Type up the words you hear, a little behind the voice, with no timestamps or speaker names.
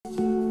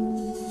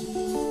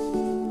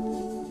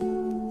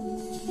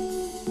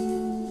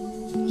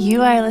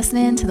You are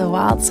listening to the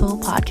Wild Soul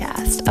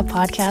Podcast, a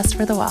podcast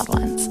for the wild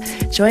ones.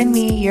 Join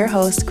me, your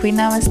host, Queen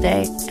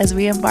Namaste, as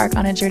we embark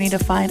on a journey to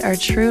find our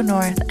true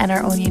north and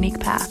our own unique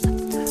path.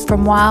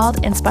 From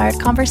wild, inspired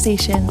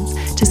conversations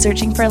to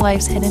searching for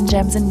life's hidden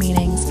gems and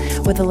meanings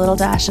with a little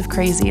dash of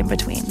crazy in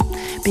between.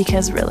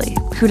 Because really,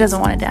 who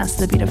doesn't want to dance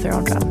to the beat of their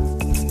own drum?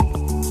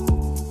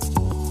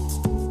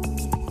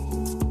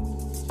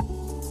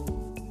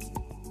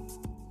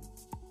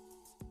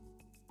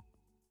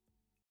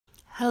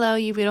 Hello,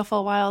 you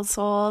beautiful wild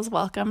souls.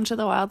 Welcome to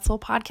the Wild Soul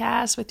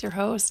Podcast with your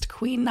host,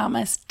 Queen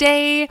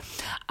Namaste.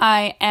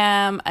 I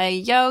am a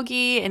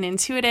yogi, an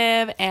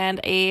intuitive, and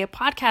a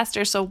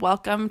podcaster, so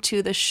welcome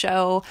to the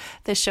show.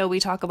 This show, we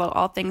talk about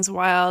all things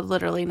wild.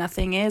 Literally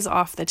nothing is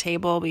off the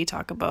table. We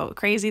talk about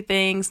crazy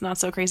things, not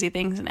so crazy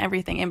things, and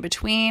everything in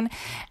between.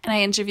 And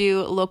I interview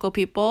local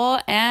people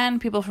and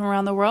people from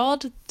around the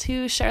world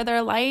to share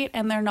their light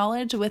and their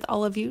knowledge with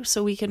all of you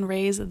so we can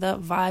raise the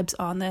vibes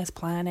on this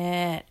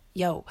planet.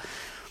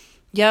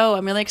 Yo,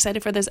 I'm really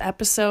excited for this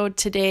episode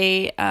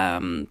today.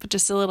 But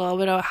just a little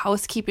bit of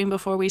housekeeping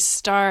before we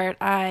start.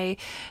 I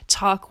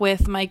talk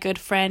with my good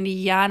friend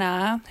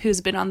Yana,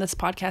 who's been on this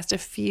podcast a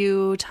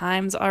few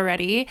times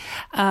already.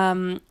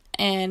 And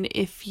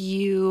if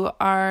you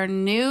are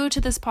new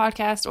to this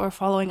podcast or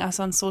following us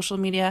on social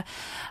media,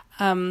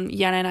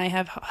 Yana and I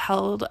have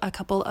held a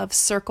couple of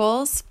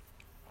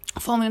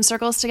full moon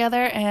circles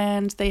together,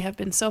 and they have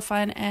been so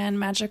fun and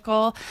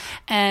magical.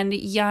 And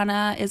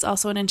Yana is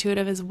also an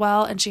intuitive as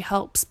well, and she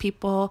helps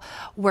people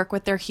work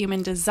with their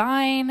human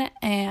design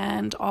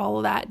and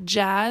all that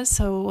jazz.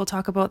 So we'll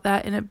talk about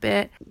that in a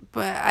bit,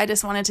 but I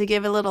just wanted to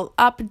give a little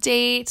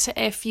update.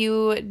 If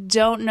you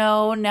don't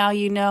know, now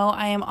you know.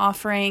 I am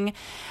offering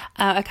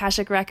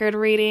Akashic record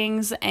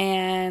readings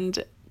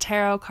and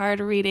tarot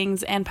card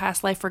readings and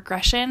past life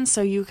regression.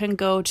 So you can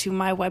go to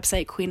my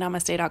website,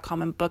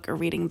 queennamaste.com, and book a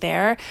reading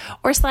there,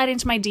 or slide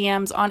into my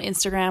DMs on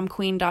Instagram,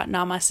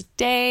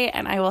 queen.namaste,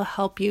 and I will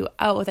help you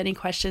out with any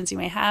questions you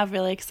may have.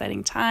 Really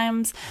exciting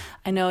times.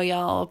 I know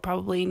y'all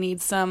probably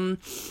need some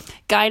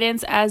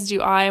guidance, as do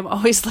I. I'm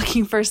always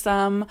looking for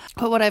some.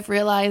 But what I've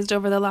realized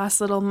over the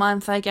last little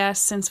month, I guess,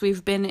 since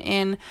we've been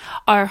in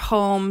our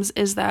homes,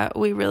 is that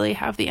we really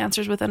have the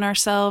answers within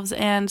ourselves.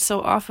 And so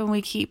often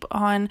we keep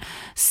on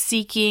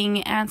seeking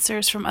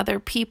answers from other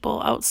people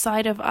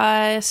outside of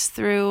us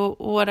through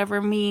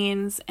whatever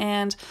means.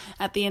 And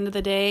at the end of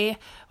the day,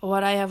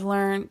 what I have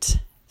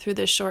learned through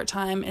this short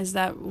time is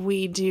that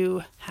we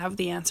do have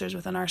the answers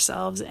within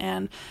ourselves,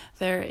 and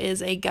there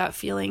is a gut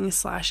feeling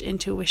 /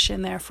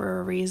 intuition there for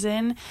a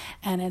reason.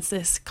 And it's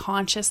this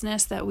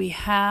consciousness that we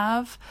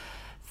have,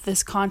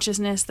 this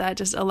consciousness that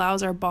just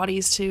allows our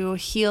bodies to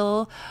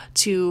heal,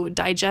 to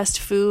digest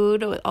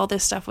food, all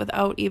this stuff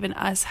without even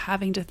us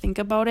having to think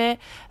about it.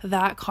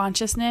 That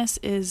consciousness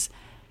is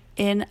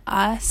in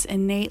us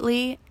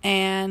innately,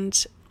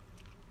 and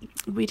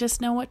we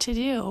just know what to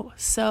do.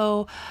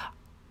 So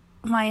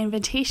my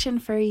invitation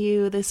for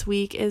you this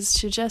week is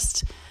to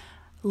just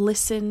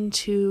listen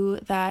to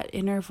that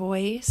inner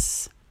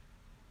voice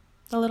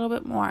a little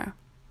bit more.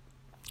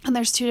 And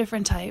there's two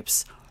different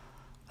types.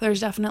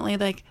 There's definitely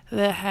like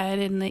the head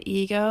and the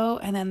ego,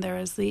 and then there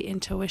is the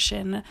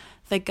intuition,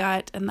 the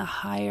gut, and the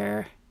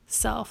higher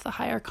self, the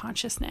higher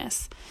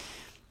consciousness.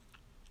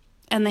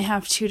 And they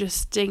have two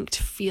distinct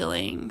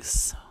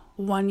feelings.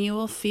 One you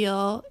will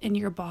feel in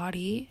your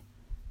body.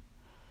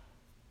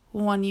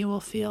 One you will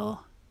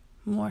feel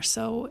more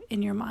so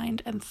in your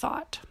mind and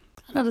thought.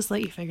 And I'll just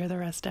let you figure the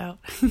rest out.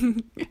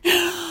 And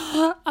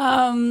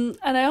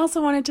I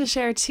also wanted to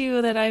share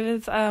too that I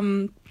was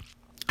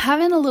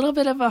having a little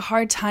bit of a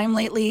hard time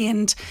lately,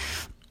 and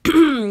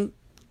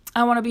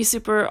I want to be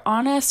super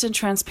honest and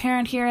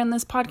transparent here in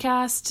this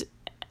podcast.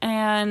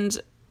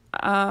 And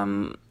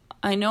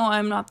I know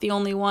I'm not the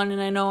only one,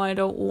 and I know I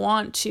don't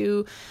want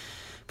to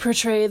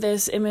portray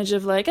this image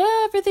of like,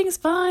 everything's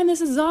fine,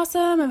 this is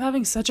awesome, I'm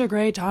having such a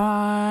great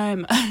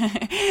time.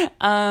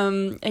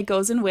 It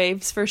goes in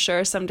waves for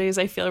sure. Some days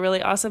I feel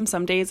really awesome,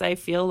 some days I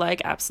feel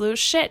like absolute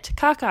shit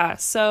caca.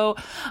 So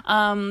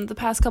the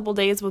past couple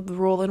days with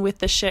rolling with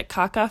the shit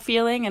caca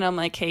feeling, and I'm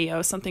like, hey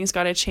yo, something's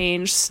got to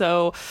change.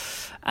 So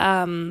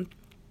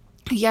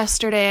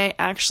yesterday I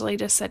actually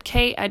just said,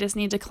 Kate, I just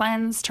need to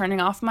cleanse, turning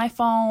off my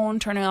phone,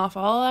 turning off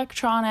all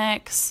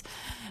electronics,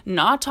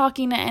 not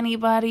talking to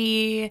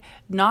anybody,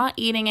 not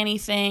eating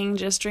anything,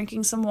 just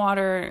drinking some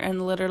water,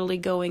 and literally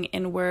going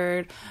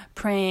inward,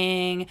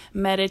 praying,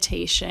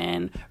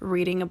 meditation,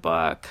 reading a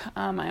book.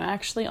 I'm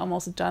actually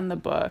almost done the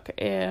book,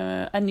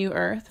 A New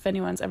Earth, if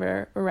anyone's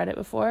ever read it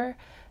before.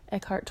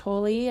 Eckhart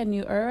Tolle, A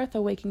New Earth,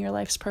 Awakening Your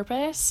Life's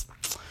Purpose.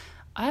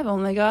 I've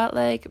only got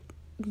like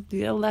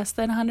less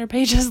than 100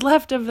 pages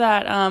left of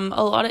that.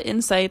 A lot of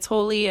insights.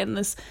 Holy, and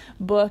this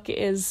book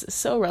is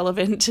so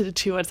relevant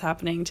to what's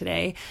happening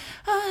today.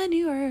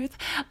 New Earth.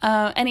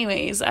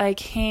 Anyways, I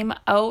came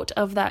out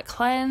of that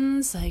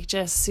cleanse like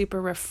just super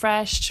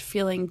refreshed,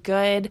 feeling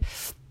good.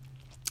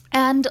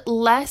 and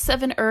less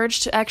of an urge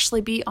to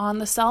actually be on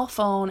the cell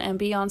phone and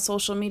be on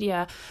social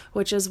media,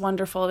 which is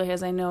wonderful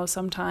because I know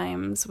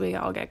sometimes we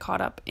all get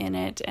caught up in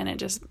it and it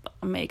just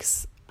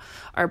makes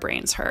our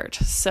brains hurt.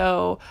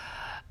 So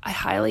I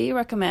highly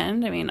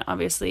recommend, I mean,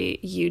 obviously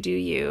you do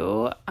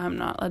you. I'm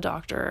not a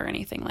doctor or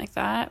anything like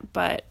that,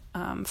 but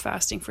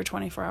fasting for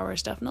 24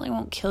 hours definitely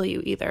won't kill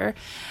you either.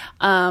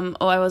 I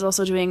was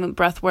also doing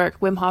breath work,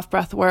 Wim Hof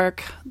breath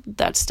work.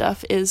 That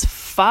stuff is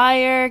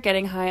fire,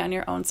 getting high on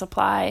your own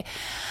supply.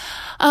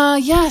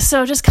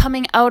 So just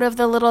coming out of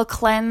the little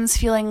cleanse,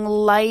 feeling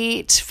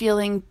light,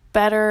 feeling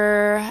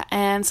better.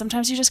 And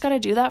sometimes you just got to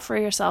do that for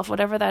yourself,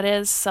 whatever that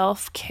is,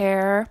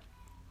 self-care.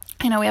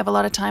 I know we have a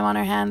lot of time on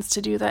our hands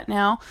to do that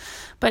now,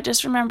 but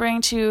just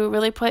remembering to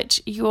really put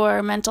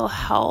your mental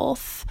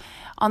health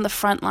on the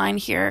front line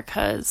here,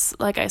 because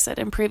like I said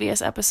in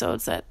previous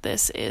episodes, that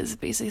this is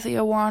basically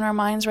a war on our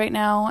minds right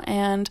now,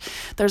 and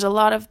there's a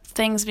lot of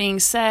things being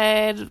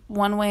said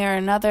one way or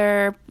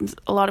another.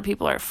 A lot of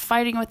people are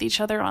fighting with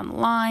each other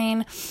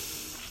online.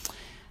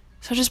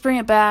 So just bring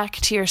it back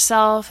to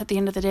yourself. At the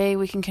end of the day,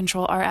 we can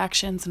control our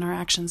actions and our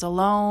actions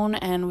alone,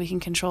 and we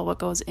can control what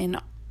goes in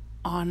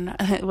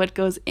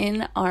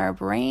our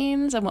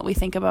brains and what we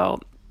think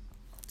about.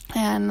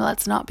 And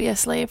let's not be a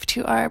slave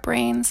to our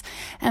brains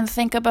and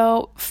think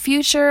about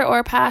future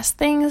or past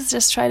things.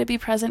 Just try to be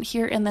present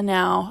here in the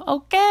now.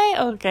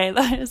 Okay,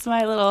 that is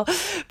my little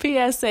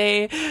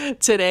PSA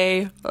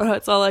today.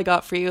 That's all I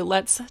got for you.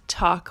 Let's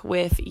talk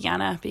with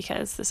Yana,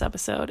 because this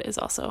episode is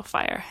also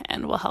fire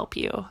and will help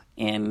you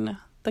in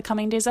the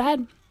coming days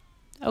ahead.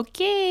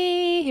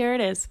 Okay, here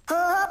it is.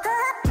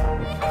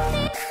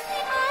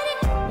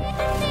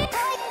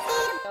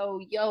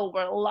 Yo,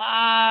 we're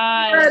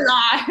live.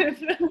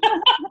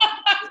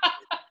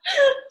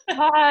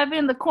 Live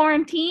in the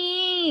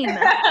quarantine.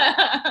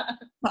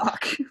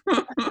 Fuck.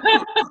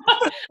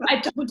 I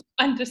don't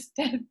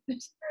understand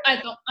this.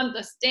 I don't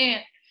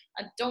understand.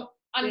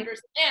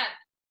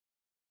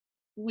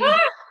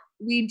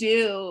 We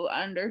do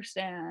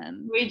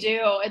understand. We do.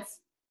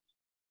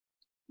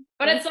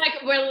 But it's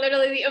like we're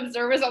literally the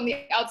observers on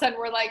the outside.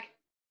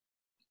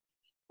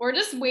 We're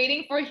just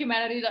waiting for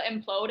humanity to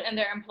implode, and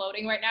they're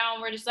imploding right now,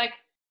 and we're just like,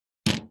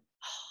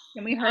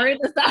 can we hurry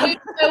this up? It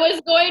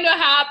was going to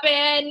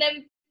happen,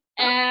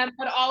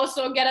 but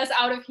also get us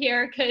out of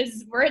here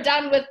because we're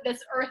done with this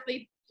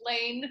earthly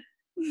plane.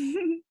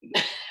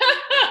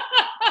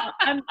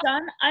 I'm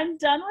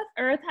done with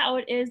Earth how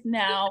it is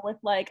now, with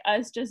like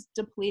us just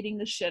depleting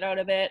the shit out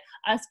of it,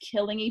 us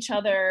killing each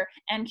other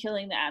and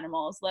killing the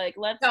animals. Like,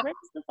 let's rinse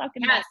the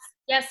fucking mess.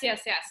 Yes.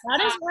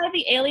 That is why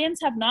the aliens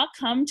have not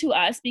come to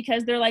us,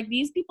 because they're like,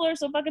 these people are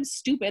so fucking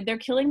stupid. They're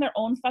killing their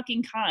own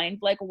fucking kind.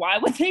 Like, why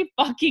would they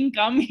fucking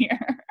come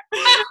here?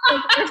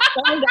 Like, they're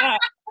so dumb.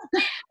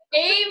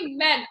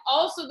 Amen.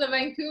 Also, the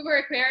Vancouver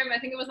Aquarium, I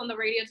think it was on the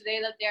radio today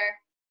that they're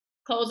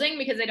closing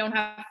because they don't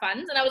have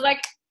funds. And I was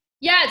like,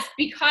 yes,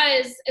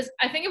 because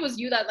I think it was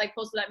you that like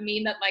posted that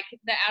meme that like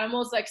the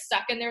animals like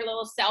stuck in their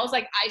little cells,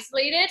 like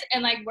isolated,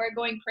 and like we're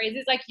going crazy.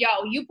 It's like,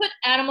 yo, you put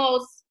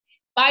animals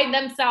by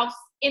themselves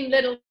in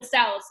little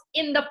cells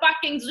in the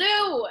fucking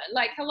zoo.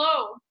 Like,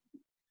 hello.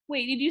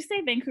 Wait, did you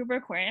say Vancouver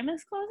Aquarium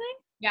is closing?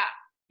 Yeah,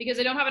 because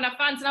they don't have enough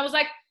funds. And I was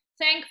like,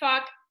 thank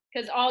fuck,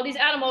 because all these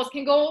animals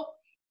can go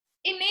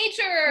in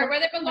nature where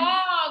they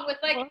belong with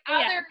like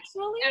other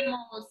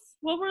animals.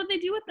 What will they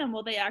do with them?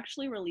 Will they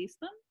actually release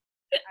them?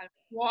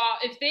 Well,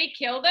 if they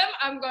kill them,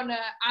 I'm gonna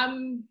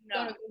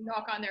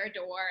knock on their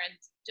door and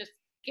just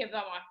give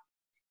them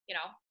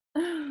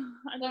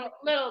a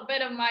little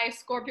bit of my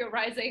Scorpio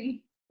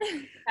rising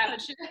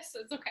savageness.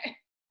 It's okay.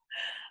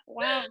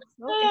 Wow,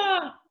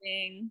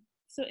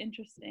 so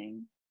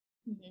interesting.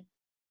 Mm-hmm.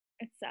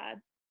 It's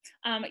sad.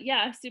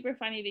 Super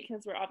funny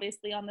because we're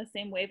obviously on the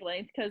same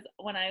wavelength, because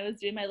when I was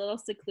doing my little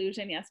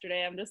seclusion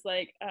yesterday, I'm just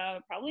like,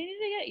 probably need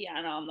to get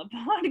Yana on the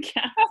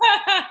podcast.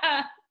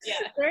 Yeah.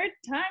 Third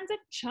time's a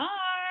charm.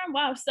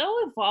 Wow, so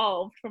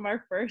evolved from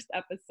our first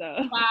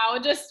episode. Wow,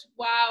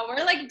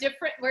 we're like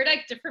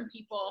different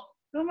people.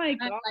 Oh my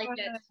god. I like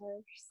it.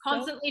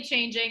 Constantly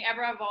changing,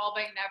 ever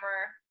evolving,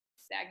 never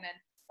stagnant.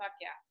 Fuck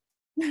yeah.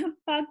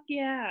 Fuck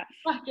yeah.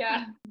 Fuck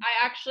yeah.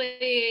 I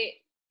actually,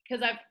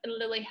 because I've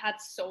literally had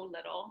so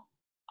little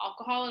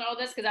alcohol and all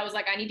this, because I was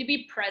like, I need to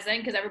be present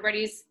because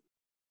everybody's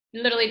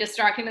literally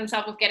distracting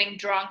themselves with getting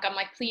drunk. I'm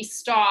like, please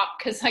stop,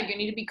 because like you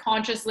need to be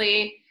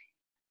consciously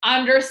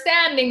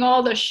understanding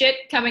all the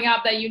shit coming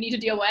up that you need to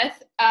deal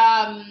with.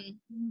 And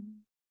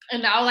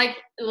now like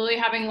literally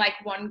having like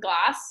one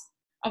glass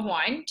of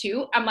wine,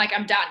 two, I'm like,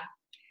 I'm done.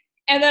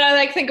 And then I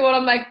like think about it,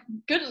 I'm like,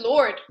 good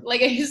Lord.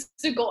 Like I used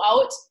to go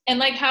out and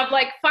like have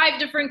like 5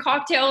 different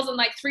cocktails and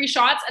like 3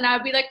 shots, and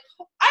I'd be like,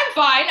 I'm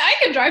fine. I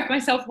can drive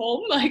myself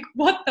home. Like,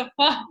 what the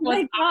fuck? Oh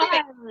my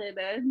god.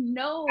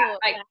 No. Yeah,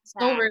 like,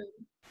 so rude.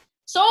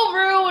 So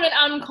rude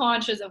and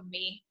unconscious of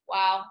me.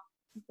 Wow.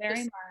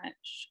 Very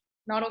much.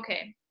 Not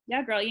okay.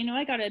 Yeah, girl, you know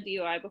I got a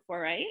DUI before,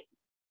 right?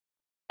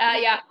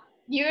 Yeah.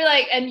 You're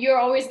like, and you're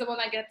always the one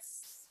that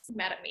gets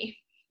mad at me.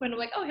 When I'm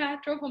like, oh yeah, I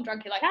drove home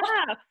drunk. You're like,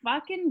 yeah,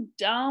 fucking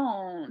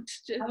don't.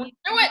 Just do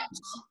it.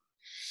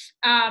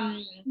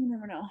 You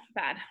never know.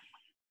 Bad.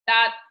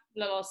 That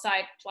little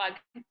side plug.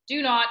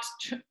 Do not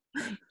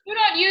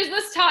use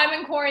this time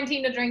in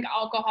quarantine to drink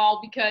alcohol,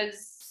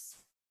 because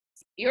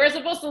you're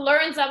supposed to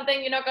learn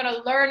something. You're not going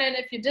to learn it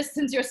if you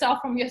distance yourself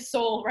from your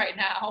soul right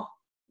now.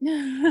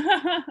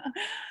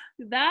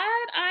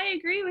 That I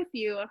agree with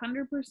you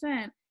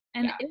 100%.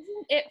 And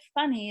isn't it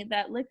funny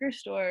that liquor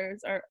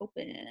stores are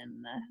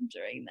open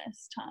during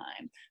this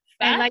time?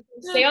 And like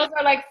sales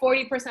are like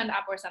 40%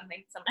 up or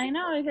something. I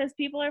know, because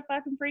people are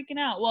fucking freaking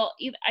out. Well,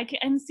 I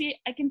can see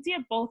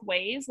it both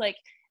ways. Like,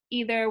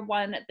 either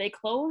one, they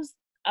close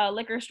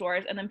liquor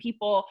stores and then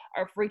people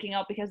are freaking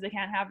out because they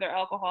can't have their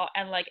alcohol,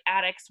 and like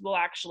addicts will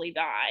actually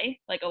die.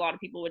 Like, a lot of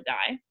people would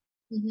die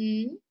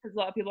because a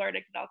lot of people are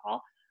addicted to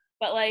alcohol.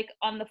 But like,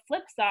 on the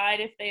flip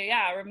side, if they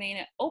remain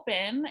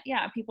open,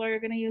 people are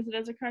going to use it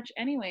as a crutch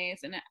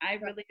anyways. And I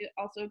really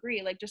also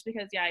agree. Like, just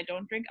because I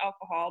don't drink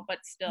alcohol, but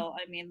still,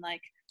 I mean,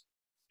 like,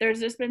 there's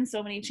just been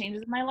so many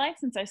changes in my life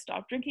since I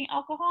stopped drinking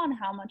alcohol, and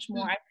how much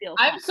more I feel.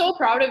 I'm so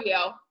proud of you.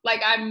 Like,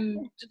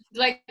 I'm just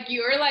like,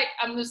 you're like,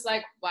 I'm just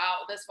like, wow,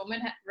 this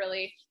woman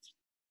really,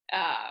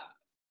 I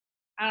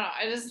don't know.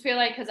 I just feel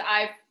like, because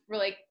I've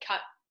really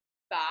cut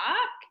back,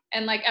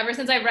 and like, ever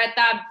since I read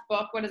that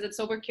book, what is it,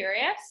 Sober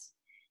Curious?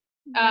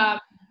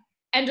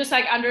 And just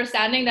like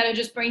understanding that it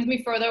just brings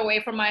me further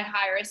away from my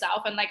higher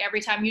self. And like, every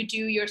time you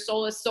do, your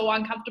soul is so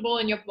uncomfortable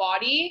in your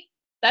body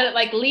that it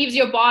like leaves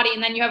your body,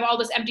 and then you have all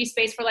this empty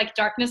space for like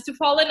darkness to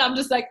fall in. I'm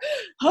just like,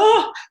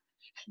 oh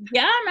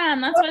yeah,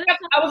 man, that's what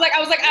I was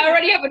like, I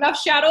already have enough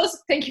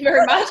shadows, thank you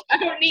very much. I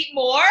don't need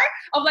more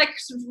of like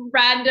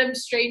random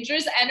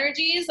strangers'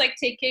 energies like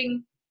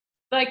taking,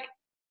 like,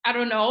 I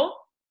don't know,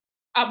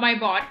 up my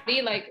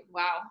body. Like,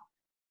 wow.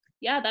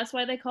 Yeah, that's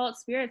why they call it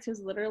spirits,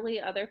 because literally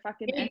other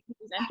fucking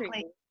entities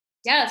entering.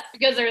 Yes,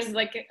 because there's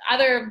like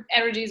other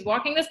energies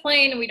walking this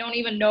plane and we don't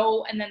even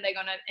know, and then they're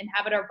gonna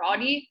inhabit our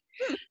body.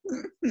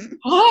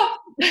 Oh,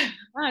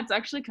 it's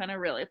actually kind of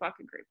really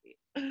fucking creepy.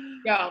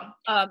 Yeah.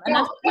 And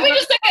can we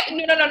just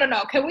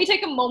no. Can we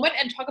take a moment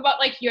and talk about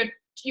like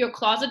your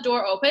closet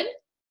door open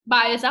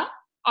by itself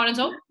on its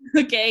own?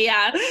 Okay,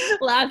 yeah.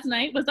 Last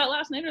night, was that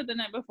last night or the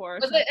night before?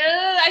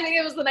 I think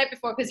it was the night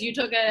before, because you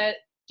took a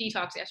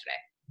detox yesterday.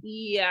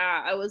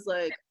 Yeah, I was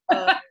like,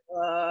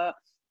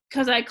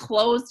 because I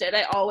closed it.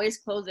 I always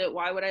close it.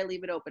 Why would I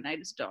leave it open? I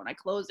just don't. I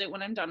closed it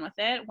when I'm done with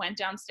it. Went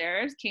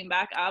downstairs, came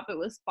back up. It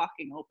was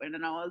fucking open,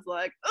 and I was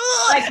like,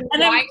 ugh! Like,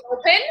 and wide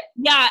open?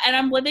 Yeah, and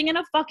I'm living in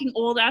a fucking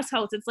old ass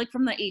house. It's like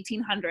from the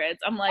 1800s.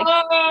 I'm like,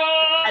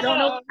 I don't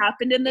know what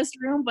happened in this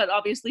room, but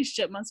obviously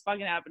shit must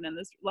fucking happen in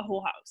the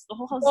whole house. The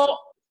whole house.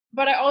 Well,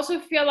 but I also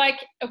feel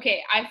like,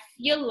 okay, I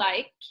feel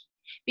like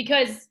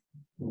because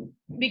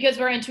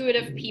we're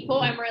intuitive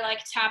people and we're like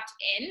tapped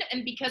in,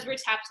 and because we're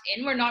tapped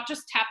in, we're not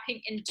just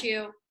tapping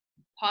into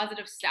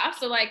positive stuff.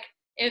 So like,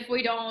 if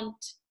we don't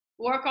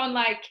work on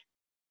like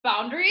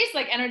boundaries,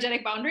 like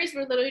energetic boundaries,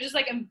 we're literally just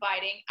like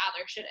inviting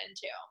other shit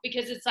into,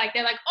 because it's like,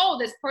 they're like, oh,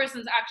 this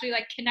person's actually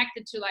like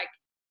connected to like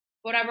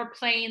whatever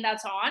plane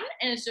that's on.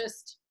 And it's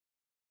just,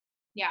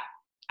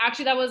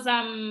 actually that was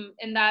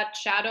in that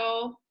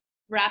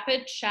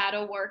rapid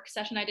shadow work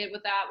session I did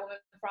with that woman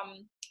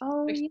from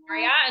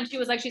Victoria, and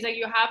she's like,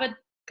 you have a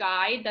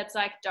guide that's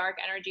like dark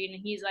energy, and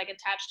he's like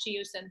attached to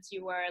you since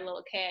you were a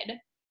little kid,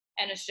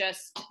 and it's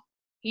just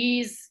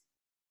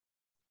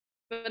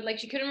but like,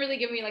 she couldn't really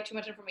give me like too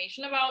much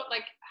information about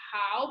like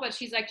how, but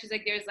she's like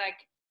there's like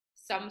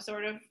some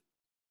sort of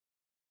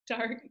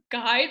dark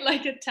guide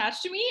like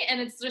attached to me,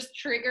 and it's just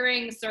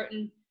triggering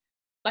certain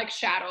like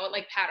shadow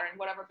like pattern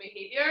whatever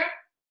behavior.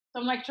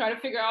 So I'm like trying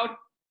to figure out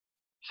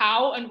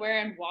how and where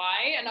and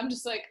why, and I'm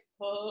just like,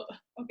 oh,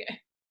 okay.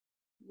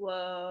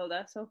 Whoa,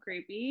 that's so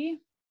creepy.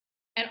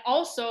 And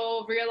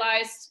also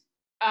realized,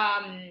 but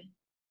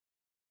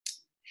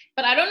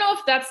I don't know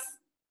if that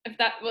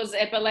was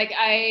it, but like,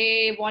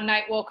 I one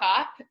night woke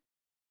up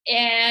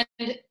and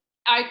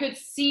I could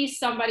see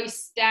somebody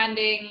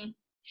standing,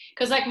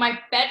 because like my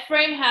bed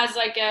frame has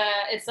like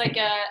it's like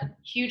a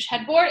huge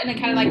headboard, and it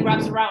kind of like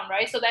wraps around,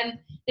 right? So then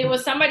there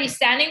was somebody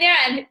standing there,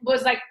 and it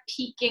was like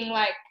peeking,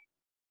 like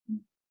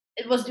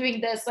it was doing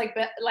this like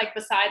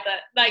beside the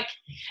like,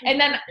 and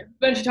then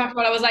when she talked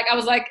about it, I was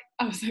like,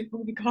 oh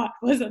my god,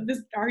 was that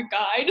this dark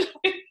guide?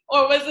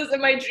 Or was this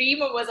in my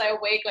dream, or was I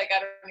awake? Like, I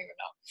don't even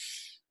know.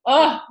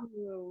 Oh,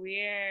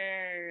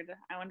 weird.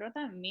 I wonder what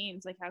that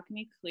means. Like, how can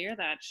you clear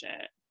that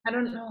shit? I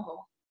don't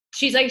know.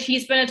 She's like,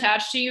 he's been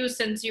attached to you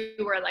since you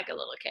were like a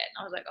little kid.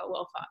 And I was like, oh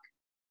well, fuck.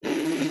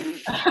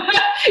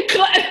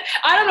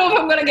 I don't know if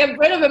I'm gonna get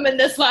rid of him in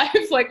this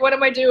life. Like, what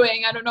am I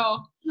doing? I don't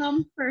know.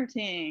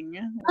 Comforting.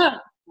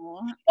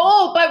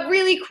 Oh, but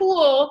really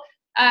cool.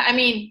 I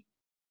mean,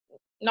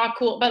 not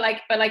cool, but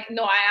like,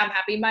 no, I am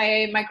happy.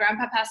 My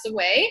grandpa passed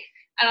away,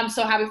 and I'm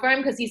so happy for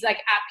him, because he's like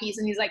at peace,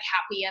 and he's like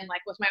happy, and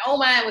like with my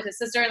Oma and with his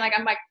sister, and like,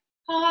 I'm like,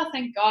 oh,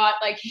 thank God,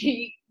 like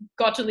he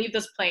got to leave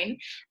this plane.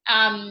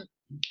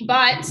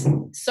 But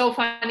so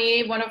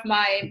funny, one of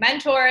my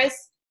mentors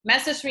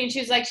messaged me and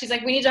she's like,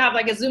 we need to have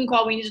like a Zoom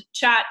call. We need to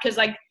chat. Cause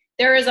like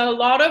there is a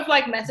lot of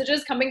like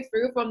messages coming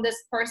through from this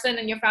person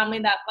in your family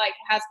that like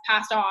has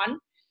passed on.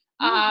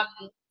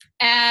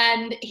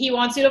 And he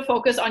wants you to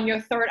focus on your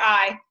third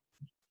eye.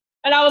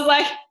 And I was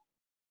like,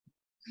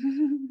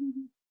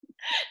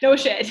 no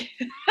shit.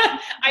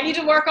 I need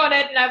to work on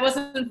it. And I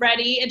wasn't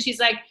ready. And she's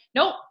like,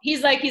 nope.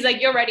 He's like,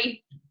 you're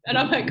ready. And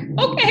I'm like,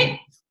 okay.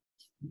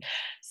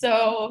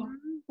 So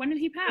when did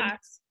he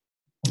pass?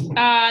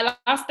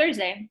 Last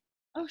Thursday.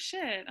 Oh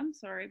shit. I'm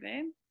sorry,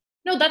 babe.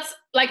 No, that's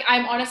like,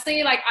 I'm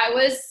honestly like, I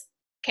was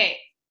okay.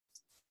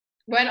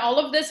 When all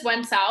of this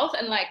went south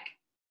and like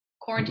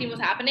quarantine was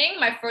happening,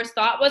 my first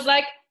thought was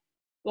like,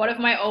 what if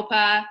my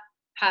Opa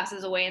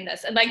passes away in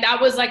this? And like,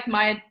 that was like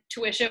my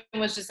tuition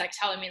was just like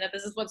telling me that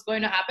this is what's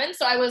going to happen.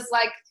 So I was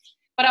like,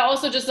 but I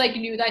also just like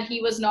knew that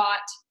he was not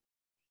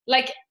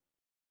like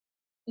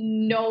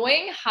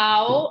knowing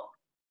how,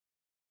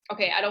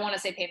 okay, I don't want to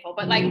say painful,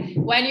 but like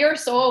when you're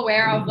so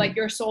aware of like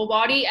your soul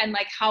body and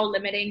like how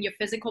limiting your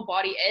physical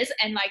body is,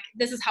 and like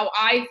this is how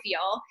I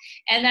feel,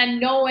 and then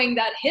knowing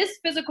that his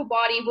physical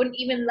body wouldn't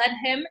even let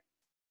him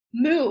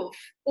move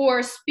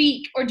or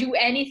speak or do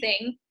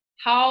anything,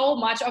 how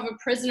much of a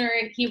prisoner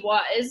he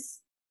was.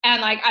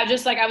 And like I was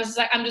just like,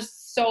 I'm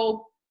just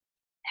so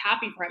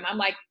happy for him. I'm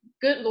like,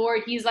 good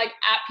Lord, he's like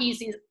at peace,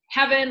 he's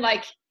heaven,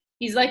 like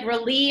he's like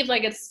relieved,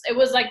 like it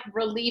was like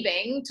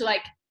relieving to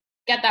like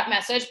get that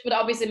message. But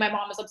obviously my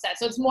mom is upset,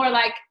 so it's more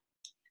like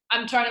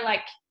I'm trying to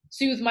like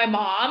soothe my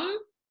mom,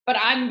 but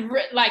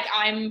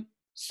I'm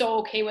so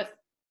okay with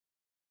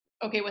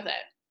it.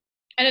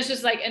 And it's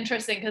just like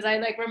interesting because I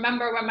like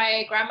remember when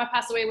my grandma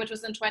passed away, which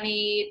was in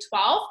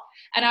 2012,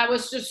 and I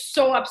was just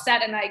so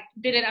upset and I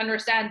didn't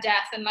understand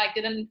death and like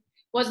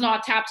was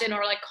not tapped in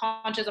or like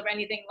conscious of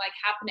anything like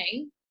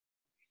happening.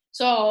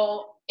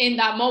 So in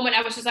that moment,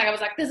 I was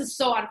like, this is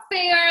so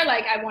unfair.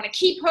 Like I want to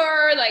keep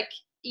her, like,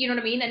 you know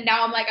what I mean? And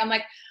now I'm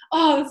like,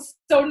 oh, it's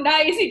so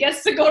nice. He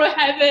gets to go to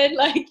heaven.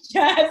 Like,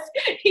 yes,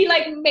 he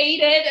like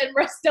made it and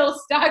we're still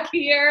stuck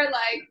here.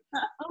 Like,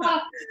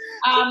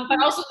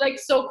 but also like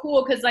so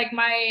cool. Cause like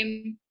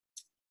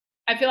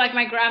I feel like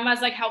my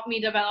grandma's like helped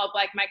me develop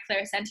like my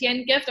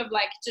clairsentient gift of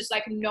like, just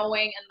like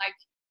knowing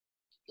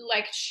and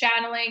like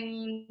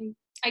channeling,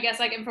 I guess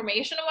like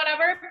information or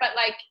whatever, but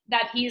like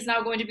that he's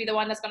now going to be the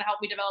one that's going to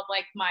help me develop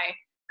like my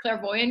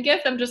clairvoyant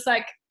gift. I'm just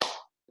like,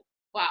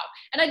 wow.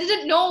 And I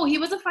didn't know he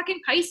was a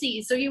fucking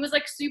Pisces. So he was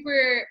like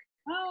super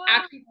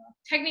actually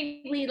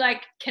technically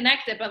like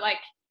connected,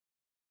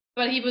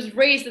 but he was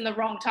raised in the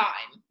wrong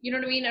time. You know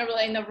what I mean? Or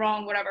like in the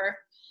wrong whatever.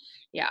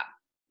 Yeah.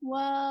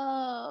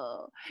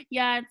 Whoa.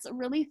 Yeah, it's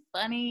really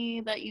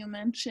funny that you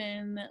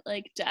mention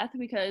like death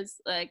because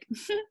like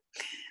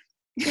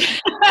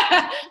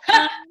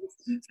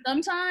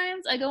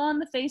sometimes I go on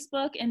the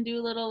Facebook and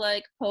do little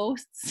like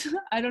posts.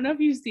 I don't know if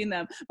you've seen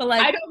them, but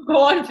like I don't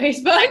go on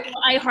Facebook.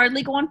 I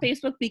hardly go on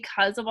Facebook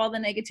because of all the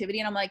negativity,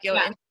 and I'm like, yo,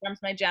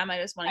 Instagram's my jam. I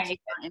just want to keep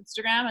on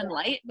Instagram and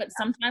light. But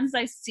sometimes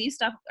I see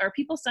stuff or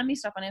people send me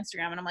stuff on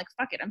Instagram and I'm like,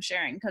 fuck it, I'm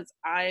sharing because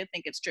I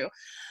think it's true.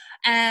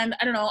 And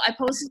I don't know, I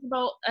posted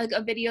about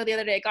a video the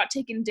other day. It got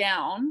taken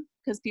down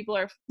because people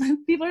are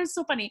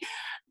so funny.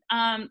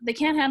 They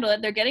can't handle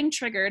it. They're getting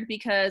triggered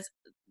because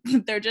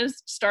they're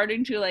just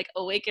starting to like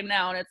awaken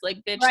now, and it's like,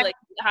 bitch, right. Like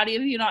how do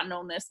you not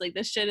known this? Like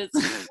this shit is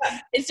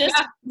it's just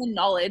the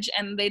knowledge,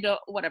 and they don't,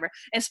 whatever,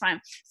 it's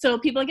fine. So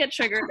people get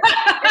triggered.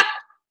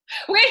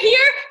 We're here,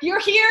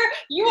 you're here,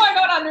 you are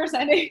not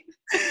understanding.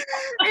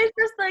 It's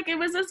just like, it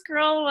was this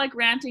girl like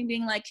ranting,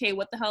 being like, hey,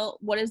 what the hell,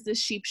 what is this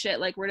sheep shit?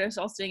 Like we're just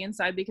all staying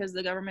inside because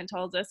the government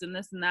tells us and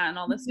this and that and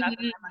all this stuff. And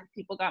then, like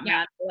people got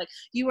mad. They're like,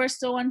 you are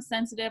so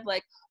insensitive,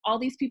 like all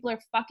these people are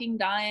fucking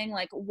dying,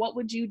 like what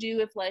would you do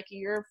if like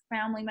your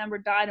family member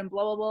died and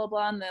blah blah blah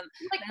blah. And then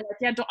like,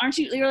 yeah, aren't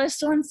you're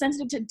so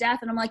insensitive to death?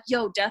 And I'm like,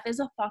 yo, death is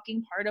a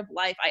fucking part of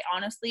life. I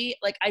honestly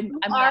like I'm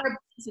are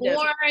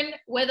born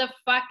with a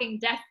fucking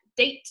death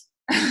date.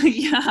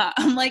 Yeah,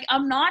 I'm like,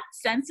 I'm not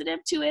sensitive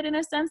to it in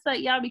a sense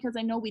that, yeah, because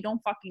I know we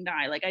don't fucking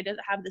die. Like I just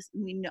have this,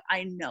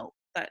 I know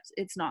that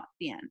it's not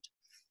the end.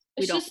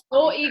 It's just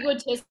so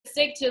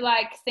egotistic to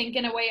like think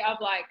in a way of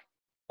like,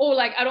 oh,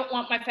 like I don't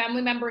want my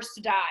family members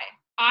to die,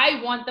 I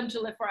want them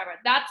to live forever.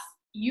 That's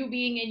you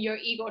being in your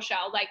ego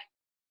shell. Like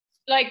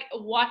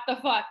what the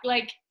fuck?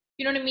 Like,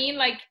 you know what I mean?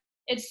 Like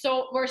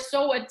we're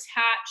so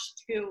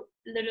attached to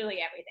literally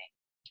everything.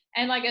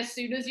 And like as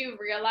soon as you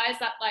realize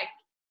that like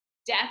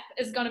death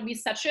is going to be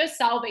such a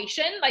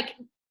salvation, like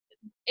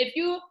if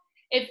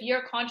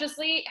you're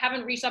consciously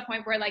haven't reached that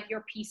point where like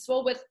you're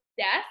peaceful with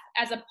death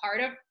as a part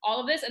of all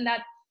of this, and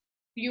that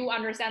you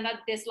understand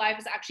that this life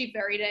is actually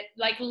very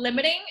like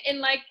limiting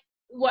in like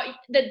what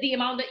the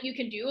amount that you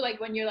can do, like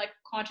when you're like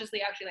consciously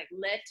actually like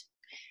lit,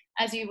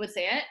 as you would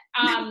say it.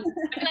 And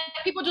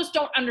people just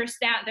don't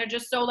understand. They're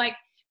just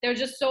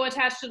so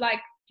attached to like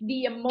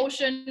the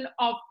emotion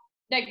of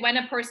like when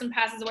a person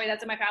passes away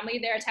that's in my family,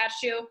 they're attached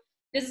to,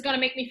 this is going to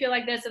make me feel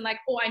like this, and like,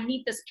 oh, I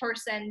need this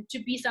person to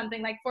be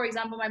something. Like, for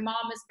example, my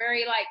mom is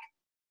very like,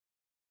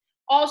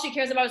 all she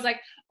cares about is like,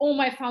 oh,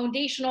 my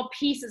foundational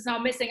piece is now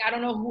missing. I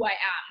don't know who I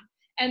am.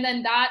 And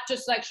then that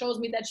just like shows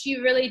me that she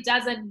really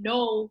doesn't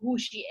know who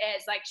she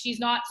is. Like, she's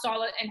not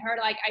solid in her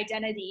like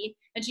identity,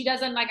 and she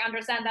doesn't like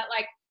understand that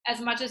like,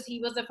 as much as he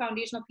was a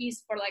foundational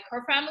piece for like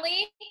her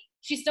family,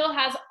 she still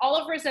has all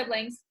of her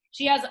siblings.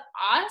 She has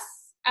us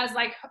as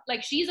like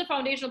she's a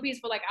foundational piece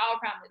for like our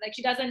family. Like,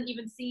 she doesn't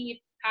even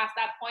see past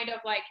that point of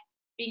like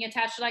being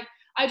attached to like,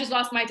 I just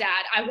lost my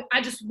dad.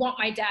 I just want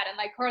my dad, and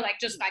like her like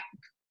just like,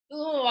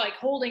 oh, like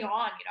holding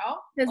on, you know?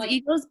 Because like,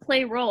 egos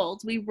play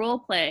roles. We role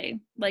play.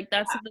 Like,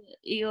 that's the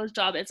ego's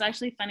job. It's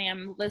actually funny.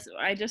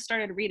 I just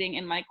started reading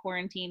in my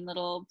quarantine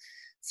little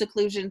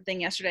seclusion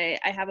thing yesterday.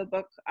 I have a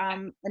book,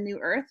 A New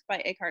Earth by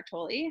Eckhart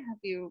Tolle. Have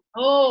you?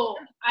 Oh,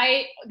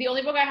 the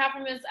only book I have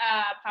from is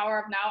Power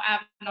of Now. I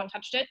have not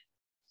touched it.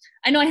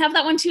 I know, I have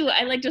that one too.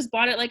 I like just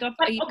bought it like off.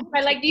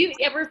 But like, do you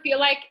ever feel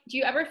like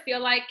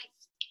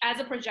as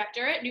a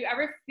projector, do you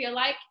ever feel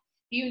like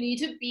you need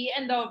to be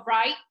in the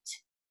right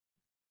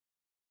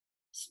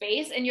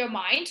space in your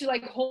mind to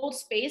like hold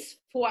space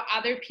for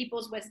other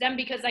people's wisdom?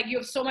 Because like, you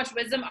have so much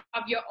wisdom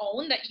of your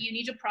own that you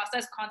need to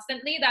process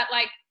constantly, that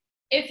like,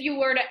 if you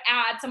were to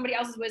add somebody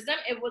else's wisdom,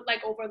 it would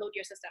like overload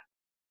your system.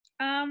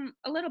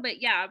 A little bit,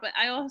 yeah, but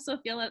I also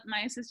feel that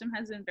my system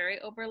has been very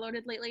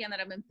overloaded lately, and that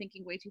I've been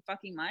thinking way too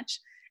fucking much.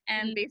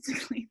 And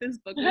basically, this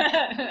book was,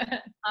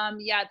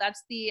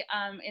 that's the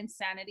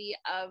insanity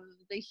of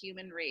the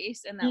human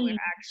race, and that we're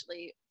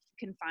actually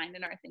confined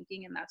in our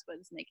thinking, and that's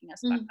what's making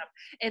us fucked up.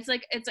 It's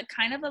a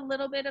kind of a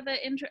little bit of it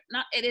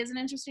is an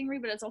interesting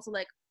read, but it's also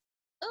like,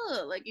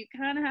 oh, like you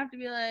kind of have to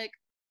be like,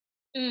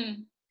 you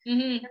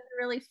have to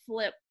really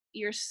flip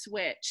your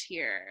switch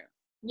here.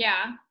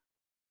 Yeah.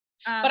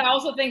 But I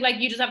also think like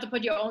you just have to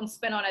put your own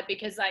spin on it,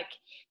 because like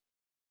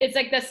it's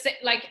like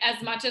like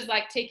as much as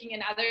like taking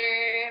in other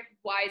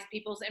wise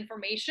people's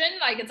information,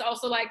 like it's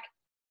also like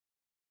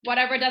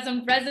whatever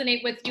doesn't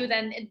resonate with you,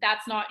 then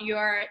that's not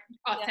your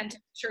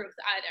authentic truth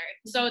either.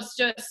 So it's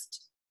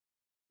just,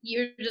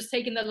 you're just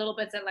taking the little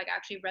bits that like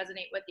actually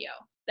resonate with you,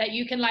 that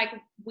you can like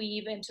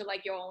weave into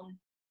like your own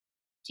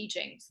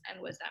teachings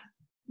and wisdom.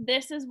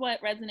 This is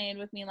what resonated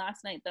with me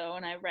last night, though,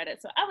 and I read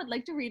it, so I would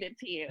like to read it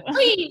to you.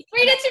 Please,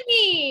 read it to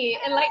me.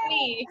 Enlighten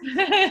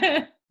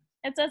me.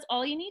 It says,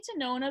 all you need to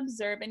know and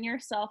observe in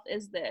yourself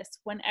is this: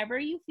 whenever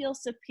you feel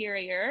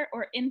superior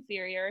or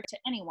inferior to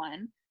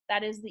anyone,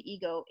 that is the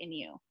ego in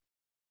you.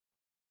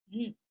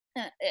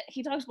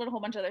 He talks about a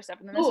whole bunch of other stuff.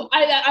 And then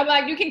I'm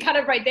like, you can cut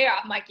it right there.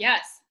 I'm like,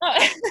 yes.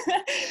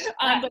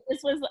 But this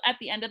was at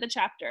the end of the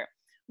chapter.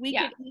 We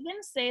could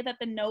even say that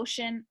the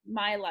notion,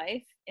 my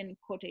life, in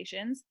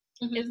quotations,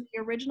 is the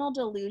original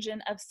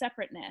delusion of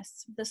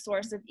separateness, the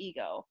source of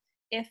ego.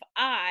 If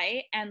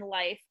I and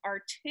life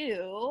are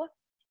two,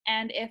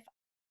 and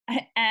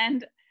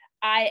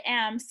I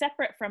am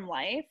separate from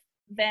life,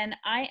 then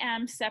I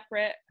am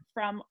separate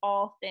from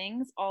all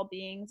things, all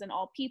beings, and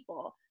all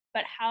people.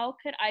 But how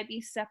could I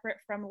be separate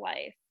from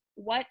life?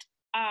 What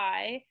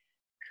I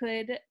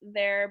could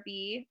there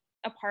be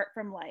apart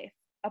from life,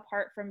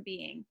 apart from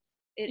being?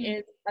 It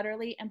is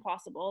utterly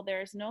impossible.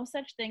 There is no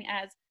such thing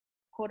as,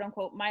 quote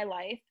unquote, my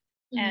life,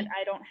 and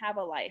I don't have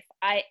a life.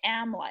 I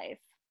am life.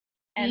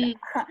 And,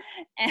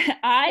 and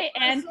I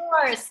and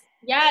source.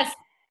 Yes.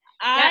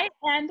 I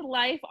and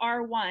life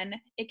are one.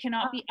 It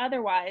cannot be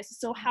otherwise.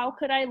 So how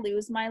could I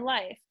lose my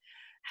life?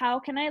 How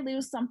can I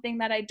lose something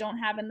that I don't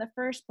have in the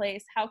first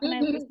place? How can I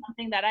lose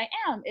something that I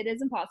am? It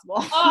is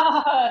impossible.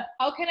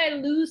 How can I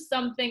lose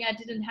something I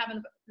didn't have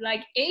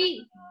like,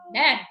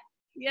 amen.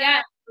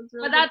 Yeah.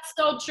 Really but that's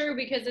so true,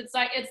 because it's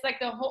like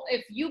the whole,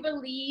 if you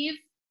believe,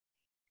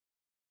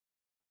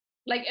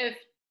 like if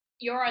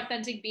your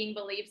authentic being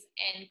believes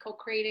in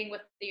co-creating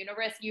with the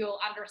universe, you'll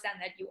understand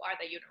that you are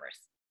the universe.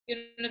 You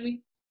know what I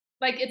mean?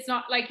 Like, it's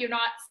not like you're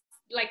not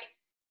like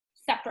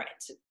separate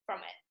from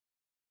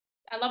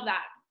it. I love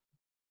that.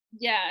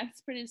 Yeah, it's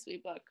a pretty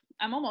sweet book.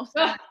 I'm almost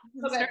done.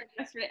 Started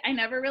yesterday. I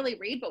never really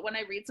read, but when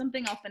I read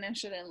something, I'll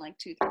finish it in like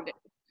 2-3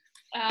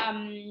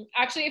 days.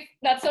 Actually,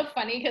 that's so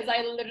funny, because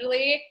I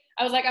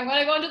was like, I'm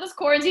gonna go into this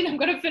quarantine, I'm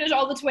gonna finish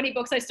all the 20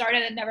 books I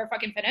started and never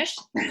fucking finished.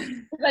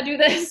 I do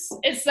this,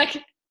 it's like,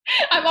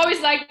 I'm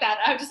always like that.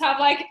 I just have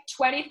like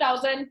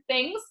 20,000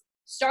 things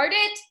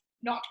started,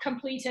 not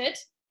completed.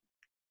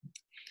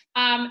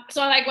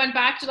 So I like went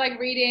back to like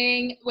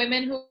reading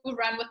Women Who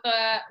Run with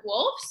the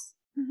Wolves.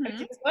 Have you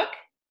seen this book?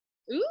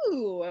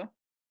 Ooh.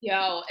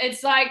 Yo,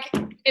 it's like,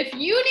 if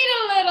you need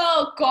a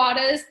little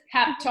goddess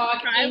pep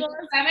talk in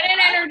feminine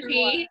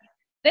energy,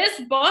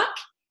 this book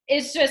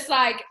is just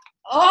like,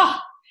 oh,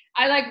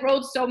 I like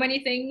wrote so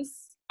many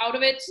things out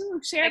of it. Ooh,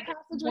 share like, a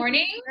passage.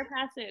 Morning. Share a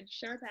passage.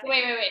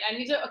 Wait. I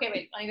need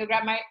to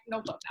grab my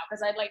notebook now,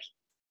 because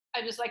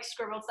I just like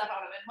scribbled stuff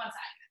out of it. One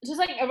sec. Just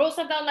like I wrote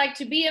stuff down, like,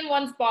 to be in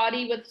one's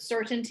body with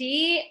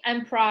certainty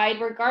and pride,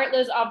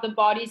 regardless of the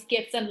body's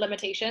gifts and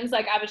limitations.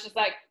 Like, I was just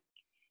like,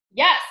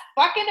 yes,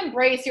 fucking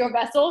embrace your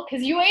vessel,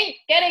 because you ain't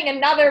getting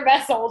another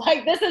vessel.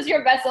 Like, this is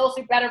your vessel,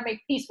 so you better make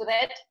peace with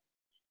it.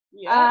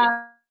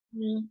 Yeah.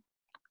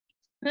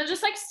 And it's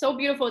just like so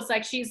beautiful. It's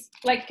like she's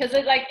like, because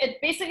it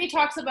basically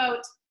talks about,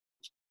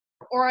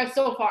 or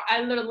so far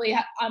I'm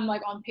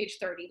like on page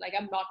 30, like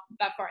I'm not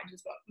that far into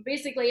this book.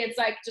 Basically it's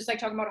like just like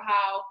talking about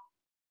how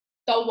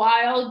the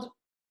wild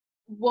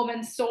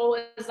woman's soul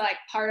is like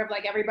part of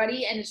like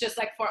everybody, and it's just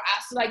like for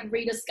us to like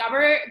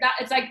rediscover that.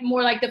 It's like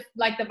more like the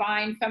like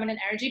divine feminine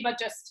energy, but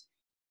just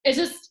it's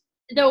just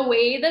the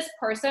way this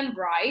person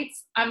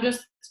writes. I'm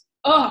just,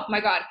 oh my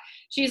god.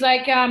 She's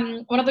like,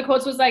 one of the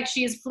quotes was like,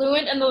 she is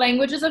fluent in the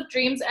languages of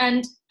dreams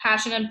and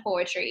passion and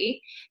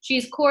poetry.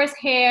 She's coarse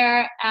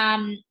hair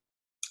and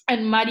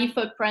muddy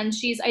footprints.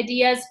 She's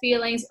ideas,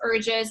 feelings,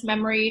 urges,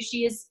 memory.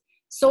 She is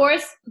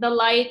source, the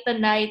light, the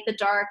night, the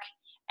dark,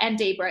 and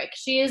daybreak.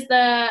 She is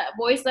the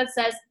voice that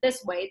says,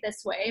 this way,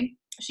 this way.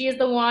 She is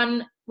the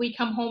one we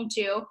come home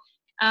to.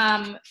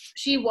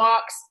 She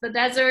walks the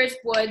deserts,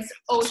 woods,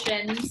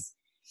 oceans.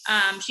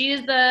 She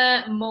is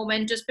the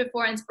moment just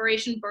before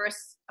inspiration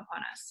bursts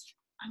upon us.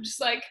 I'm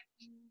just like,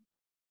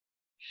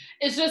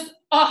 it's just,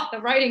 oh, the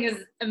writing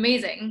is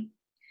amazing.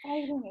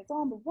 Writing is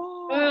on the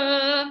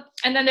wall.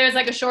 And then there's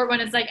like a short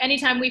one. It's like,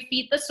 anytime we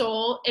feed the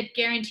soul, it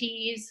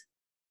guarantees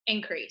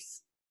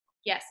increase.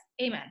 Yes,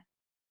 amen.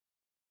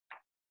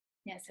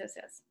 Yes.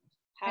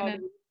 How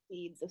do we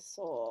feed the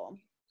soul?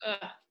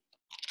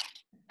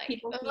 Like,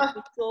 people feed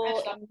the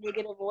soul in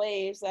negative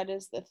ways. That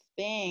is the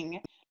thing.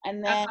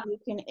 And then you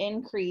can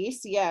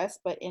increase, yes,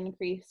 but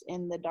increase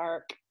in the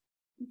dark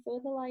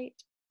for the light.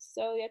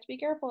 So you have to be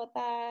careful with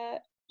that.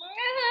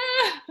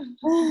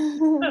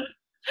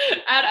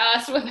 At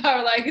us with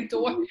our like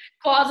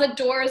closet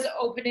doors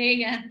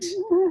opening and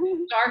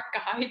dark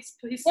guides,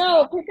 please.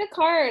 No, pick a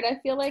card. I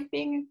feel like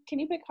can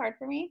you pick a card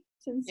for me?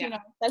 Since you know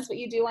that's what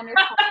you do on your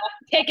podcast.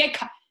 Pick a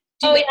card.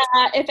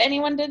 Yeah, if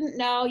anyone didn't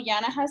know,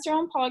 Yana has her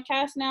own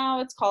podcast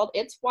now. It's called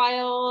It's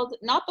Wild.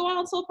 Not the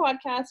Wild Soul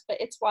podcast,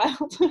 but It's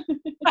Wild.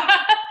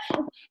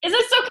 Is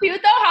it so cute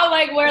though? How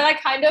like we're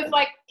like kind of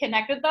like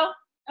connected though?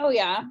 Oh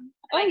yeah.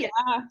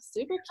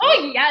 Super cute.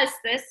 Oh yes,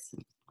 this.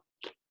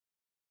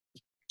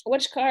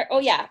 Which card? Oh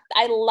yeah,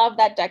 I love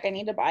that deck. I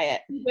need to buy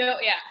it. Well,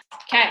 yeah.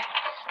 Okay.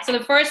 So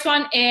the first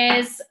one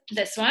is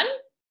this one.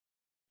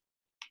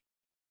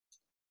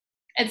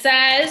 It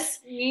says,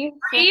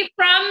 free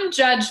from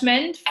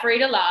judgment, free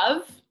to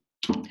love.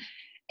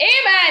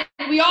 Amen.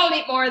 We all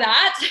need more of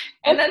that.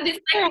 And then this.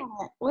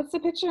 What's the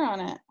picture on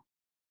it?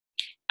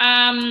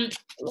 It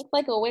looks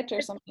like a witch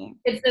or something.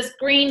 It's this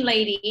green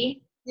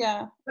lady.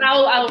 Yeah. But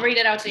I'll read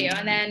it out to you.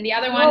 And then the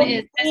other one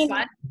is this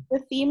one. The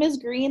theme is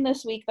green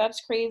this week.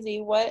 That's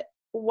crazy.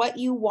 What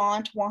you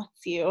want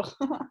wants you.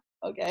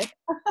 Okay.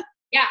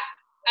 Yeah.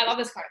 I love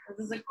this card.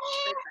 This is a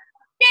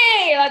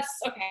yay! That's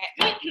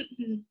okay.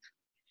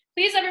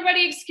 Please,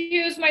 everybody,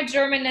 excuse my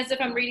Germanness if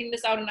I'm reading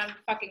this out and I'm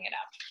fucking it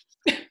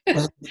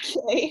up.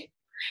 Okay.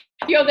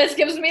 Yo, this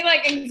gives me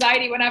like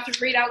anxiety when I have to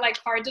read out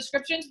like card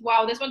descriptions.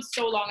 Wow, this one's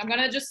so long. I'm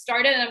gonna just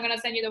start it and I'm gonna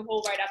send you the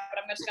whole write up,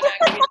 but I'm just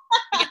gonna.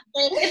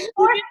 It's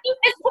 4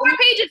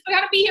 pages. We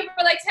gotta be here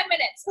for like 10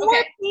 minutes.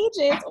 Okay.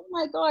 4 pages. Oh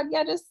my god.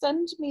 Yeah, just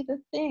send me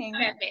the thing.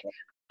 Okay.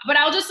 But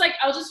I'll just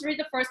read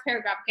the first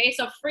paragraph. Okay,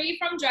 so free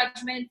from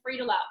judgment, free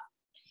to love.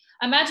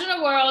 Imagine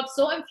a world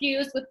so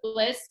infused with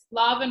bliss,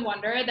 love, and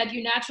wonder that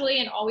you naturally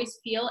and always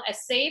feel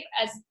as safe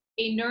as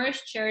a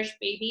nourished, cherished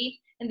baby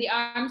in the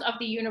arms of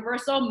the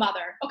universal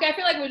mother. Okay, I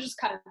feel like we'll just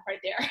cut it right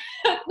there.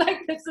 Like,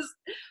 this is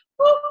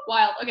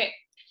wild. Okay.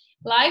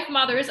 Life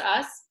mothers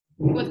us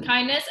with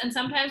kindness, and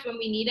sometimes when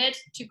we need it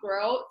to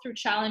grow through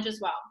challenge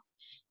as well.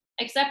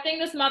 Accepting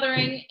this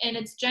mothering in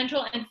its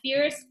gentle and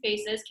fierce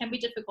phases can be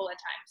difficult at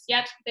times.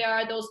 Yet, there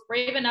are those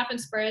brave enough in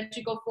spirit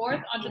to go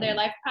forth onto their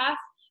life path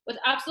with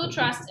absolute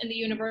trust in the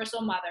universal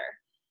mother.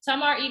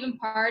 Some are even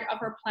part of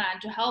her plan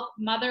to help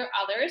mother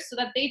others so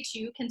that they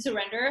too can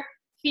surrender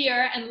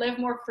fear and live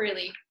more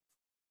freely.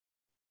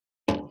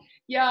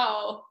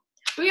 Yo,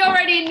 we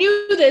already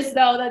knew this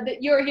though,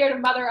 that you're here to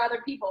mother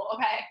other people,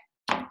 okay?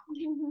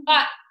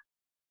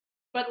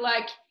 But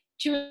like,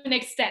 to an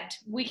extent,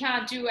 we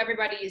can't do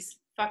everybody's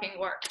fucking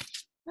work.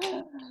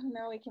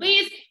 No, we can't.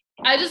 Please.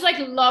 I just like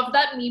love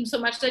that meme so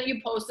much that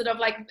you posted of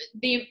like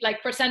the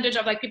like percentage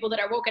of like people that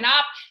are woken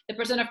up, the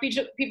percent of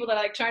people that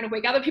are like trying to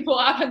wake other people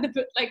up, and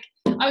like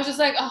I was just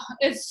like, oh,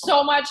 it's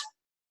so much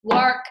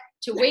work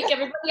to wake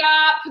everybody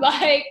up.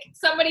 Like,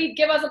 somebody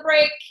give us a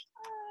break.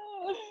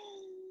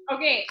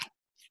 Okay,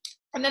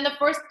 and then the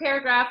first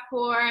paragraph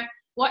for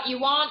what you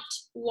want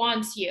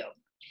wants you.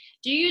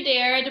 Do you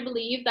dare to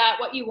believe that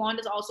what you want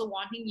is also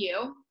wanting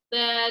you?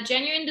 The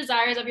genuine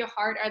desires of your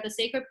heart are the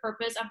sacred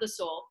purpose of the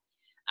soul.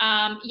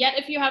 Yet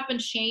if you have been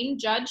shamed,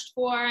 judged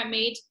for,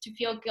 made to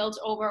feel guilt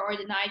over, or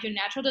denied your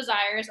natural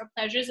desires or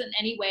pleasures in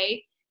any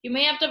way, you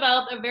may have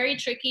developed a very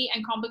tricky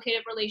and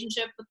complicated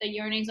relationship with the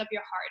yearnings of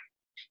your heart.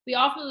 We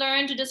often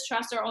learn to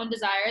distrust our own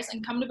desires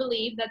and come to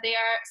believe that they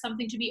are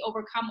something to be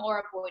overcome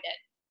or avoided.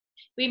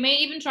 We may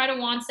even try to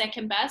want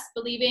second best,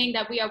 believing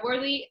that we are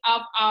worthy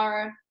of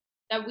our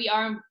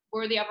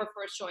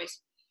first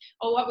choice,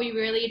 or what we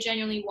really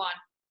genuinely want,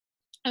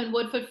 and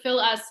would fulfill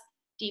us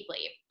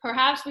deeply.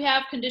 Perhaps we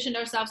have conditioned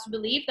ourselves to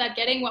believe that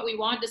getting what we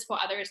want is for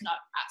others, not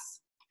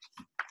us.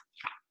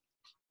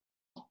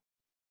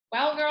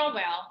 Well, girl,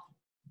 well.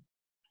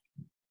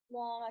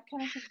 Well, that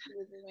kind of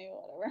confuses me,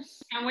 whatever.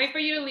 I'm waiting for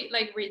you to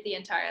like read the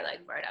entire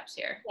like write-ups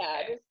here.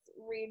 Yeah, okay. Just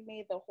read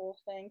me the whole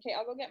thing. Okay,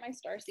 I'll go get my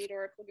starseed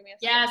oracle. Give me a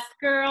second. Yes,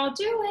 girl,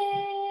 do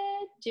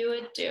it. Do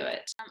it, do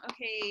it.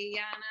 Okay,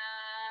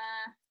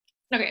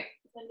 Yana. Okay.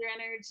 Send your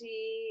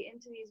energy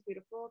into these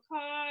beautiful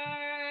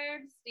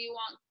cards. Do you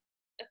want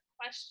a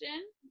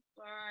question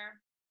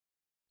or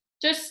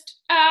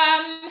just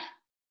What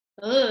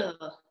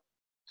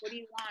do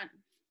you want?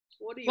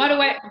 What do you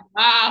want?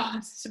 Wow,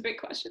 that's a big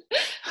question.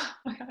 Oh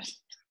my gosh.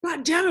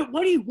 God damn it,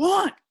 what do you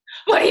want?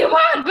 What do you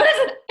want? What is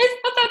it?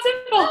 It's not that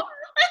simple.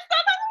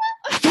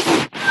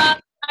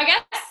 I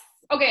guess,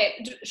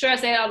 okay, should I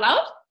say it out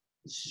loud?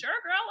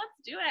 Sure, girl,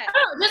 let's do it.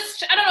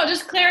 I don't know,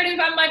 just clarity if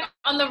I'm like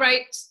on the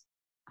right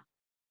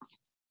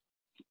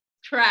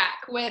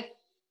track with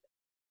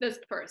this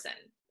person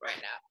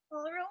right now. A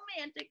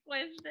romantic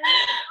question.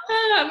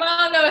 Am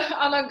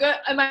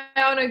I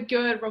on a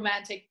good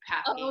romantic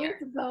path here?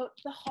 It's about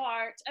the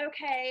heart.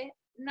 Okay,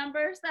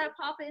 numbers that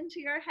pop into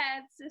your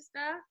head,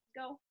 sister.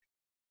 Go.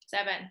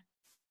 7.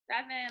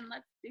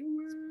 Let's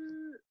do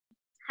it.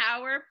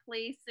 Power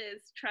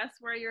places.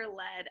 Trust where you're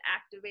led.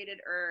 Activated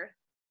earth.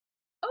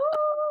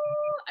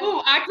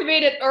 Oh,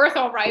 activated earth.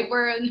 All right,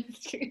 we're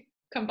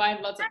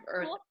combined lots of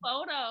earth. Cool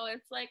photo.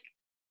 It's like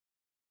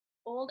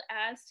old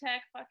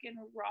Aztec fucking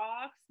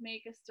rocks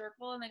make a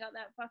circle, and they got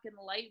that fucking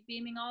light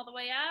beaming all the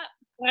way up.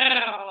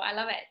 Wow, I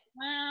love it.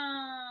 Wow,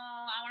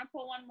 I want to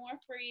pull one more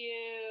for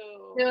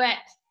you. Do it.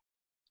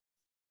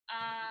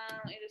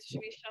 It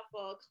should be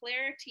shuffle.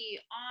 Clarity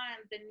on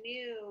the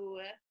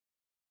new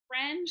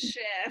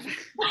friendship.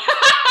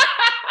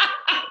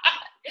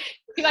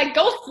 You're like,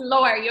 go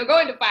slower. You're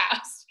going too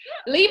fast.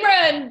 Libra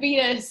and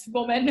Venus,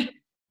 woman.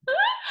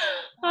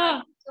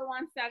 Still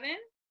on 7?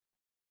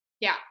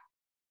 Yeah.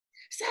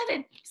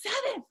 7.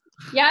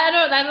 Yeah, I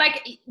know that.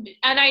 Like,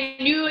 and I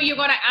knew you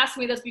were gonna ask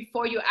me this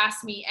before you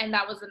asked me, and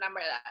that was the number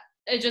that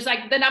it's just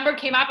like the number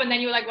came up, and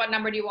then you were like, "What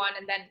number do you want?"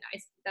 And then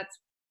that's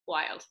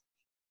wild.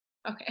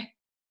 Okay.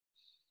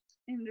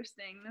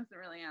 Interesting. Doesn't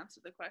really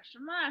answer the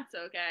question. That's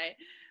okay.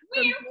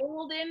 The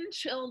golden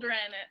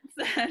children, it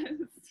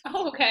says.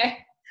 Oh,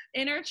 okay.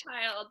 Inner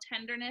child,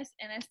 tenderness,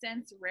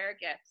 innocence, rare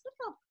gifts. Look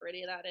how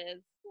pretty that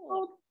is.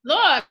 Oh,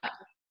 look.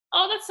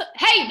 Oh,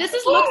 hey, this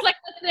looks like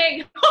the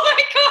thing. Oh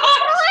my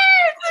gosh.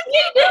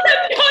 No,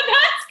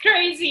 that's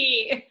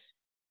crazy.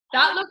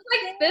 That looks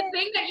like the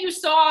thing that you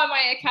saw in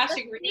my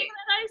Akashic reading.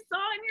 That I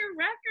saw in your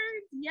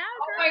records. Yeah.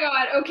 Oh my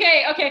god.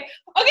 Okay.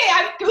 I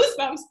have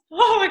goosebumps.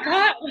 Oh my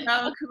god.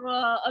 Oh,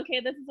 cool.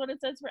 Okay, this is what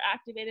it says for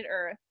activated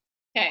earth.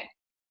 Okay.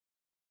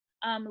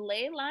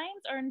 Ley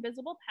lines are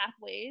invisible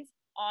pathways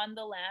on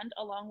the land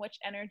along which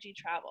energy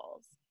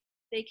travels.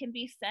 They can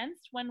be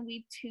sensed when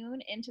we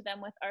tune into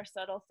them with our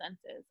subtle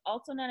senses.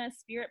 Also known as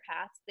spirit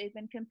paths, they've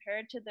been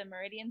compared to the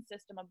meridian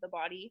system of the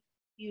body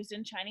used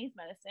in Chinese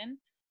medicine,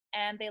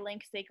 and they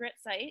link sacred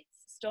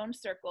sites, stone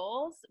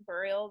circles,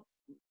 burial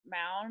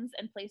mounds,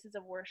 and places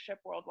of worship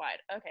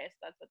worldwide. Okay, so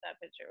that's what that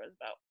picture was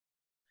about.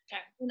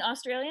 Okay. In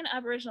Australian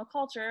Aboriginal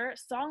culture,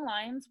 song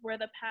lines were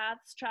the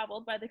paths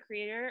traveled by the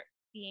creator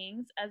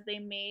beings as they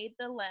made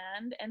the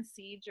land and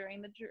sea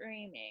during the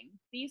dreaming.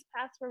 These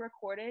paths were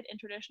recorded in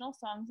traditional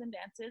songs and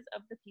dances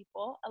of the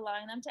people,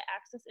 allowing them to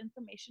access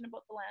information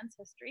about the land's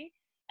history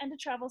and to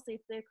travel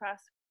safely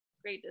across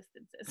great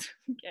distances.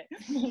 Okay.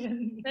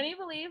 Many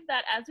believe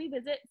that as we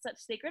visit such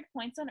sacred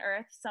points on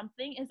earth,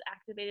 something is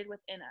activated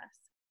within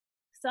us.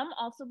 Some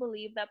also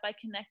believe that by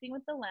connecting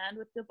with the land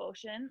with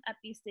devotion at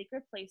these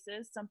sacred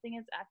places, something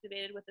is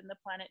activated within the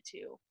planet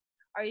too.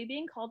 Are you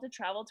being called to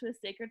travel to a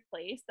sacred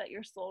place that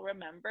your soul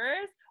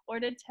remembers, or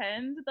to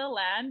tend the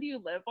land you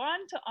live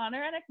on, to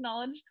honor and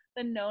acknowledge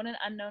the known and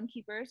unknown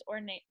keepers or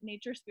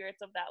nature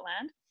spirits of that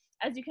land?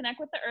 As you connect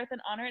with the earth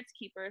and honor its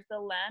keepers, the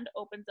land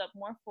opens up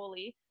more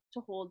fully to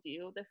hold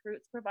you. The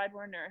fruits provide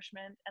more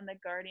nourishment, and the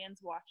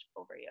guardians watch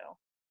over you.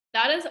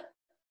 That is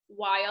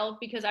wild,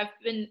 because I've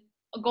been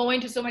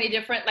going to so many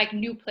different like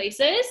new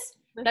places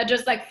that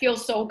just like feel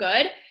so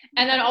good.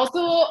 And then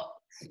also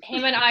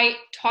him and I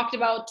talked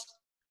about,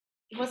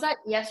 was that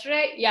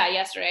yesterday? Yeah,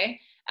 yesterday.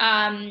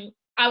 I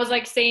was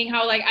like saying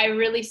how like I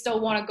really still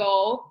want to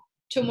go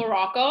to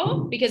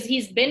Morocco because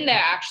he's been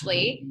there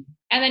actually.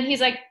 And then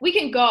he's like, we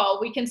can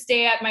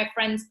stay at my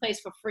friend's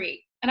place for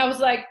free. And I was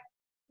like,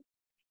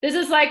 this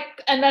is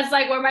like, and that's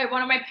like where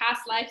one of my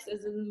past lives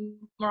is, in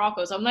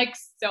Morocco. So I'm like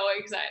so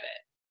excited.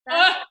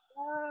 That's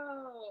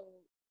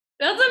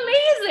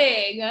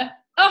amazing.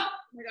 Oh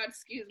my god,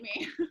 excuse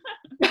me.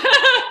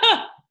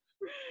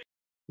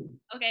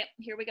 Okay,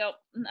 here we go.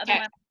 Another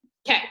one.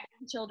 Okay.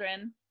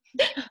 Children.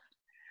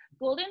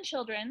 Golden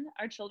children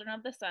are children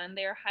of the sun.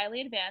 They are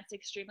highly advanced,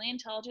 extremely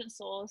intelligent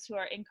souls who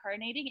are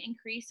incarnating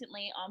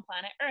increasingly on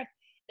planet Earth.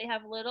 They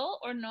have little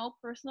or no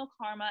personal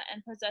karma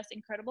and possess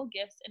incredible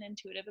gifts and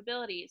intuitive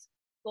abilities.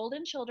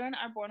 Golden children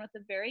are born with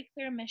a very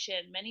clear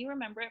mission. Many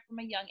remember it from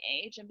a young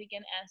age and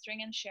begin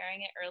answering and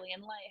sharing it early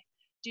in life.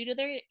 Due to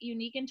their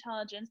unique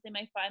intelligence, they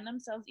may find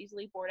themselves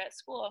easily bored at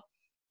school.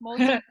 Most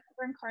have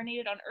never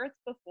incarnated on Earth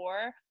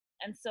before,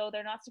 and so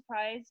they're not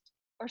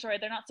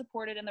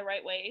supported in the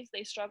right ways.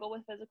 They struggle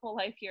with physical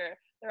life here.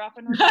 They're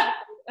often referred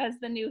to as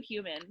the new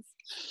humans.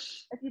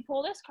 If you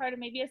pull this card, it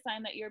may be a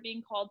sign that you're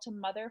being called to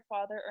mother,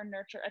 father, or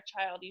nurture a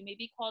child. You may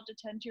be called to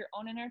tend to your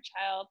own inner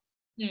child,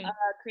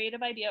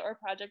 creative idea or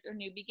project or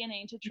new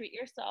beginning, to treat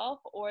yourself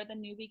or the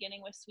new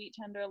beginning with sweet,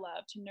 tender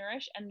love, to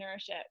nourish and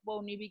nourish it.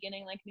 Whoa, new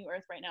beginning like new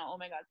earth right now. Oh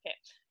my God. Okay.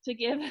 To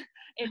give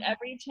it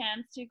every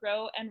chance to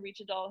grow and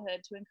reach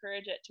adulthood, to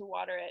encourage it, to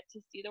water it,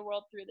 to see the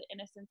world through the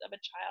innocence of a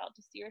child,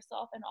 to see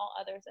yourself and all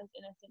others as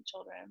innocent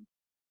children.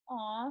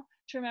 Aw,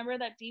 to remember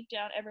that deep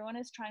down everyone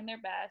is trying their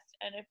best,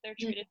 and if they're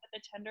treated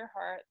with a tender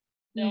heart,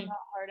 they'll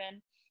not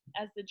harden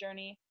as the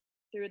journey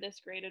through this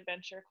great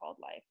adventure called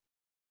life.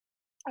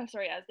 Oh,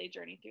 sorry, as they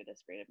journey through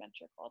this great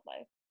adventure called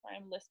life. Sorry,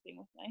 I'm lisping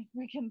with my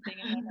freaking thing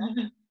in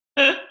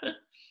my mouth.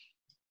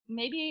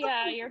 Maybe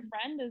your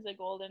friend is a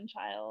golden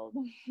child.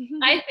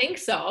 I think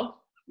so.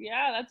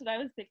 Yeah, that's what I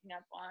was picking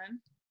up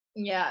on.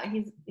 Yeah,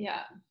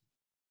 yeah.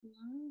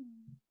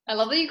 I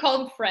love that you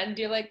call him friend.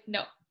 You're like,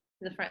 no,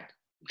 he's a friend.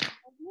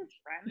 His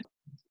friend.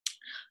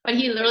 But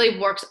he literally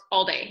works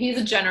all day. He's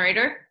a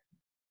generator.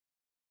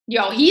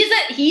 Yo,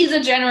 he's a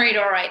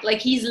generator, all right? Like,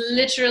 he's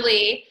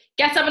literally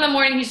gets up in the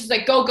morning, he's just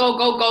like, go, go,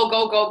 go, go,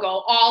 go, go,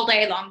 go, all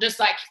day long, just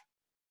like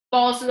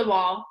balls to the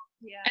wall.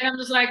 Yeah. And I'm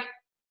just like,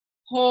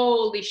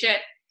 holy shit.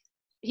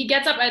 He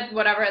gets up at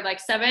whatever, like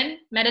 7,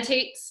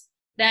 meditates,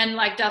 then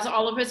like does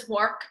all of his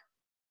work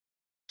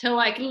till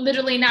like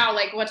literally now,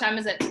 like what time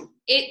is it?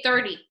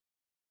 8:30.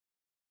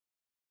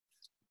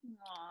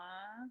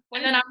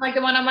 And then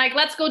I'm like,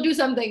 let's go do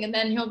something. And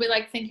then he'll be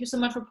like, thank you so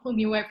much for pulling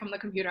me away from the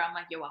computer. I'm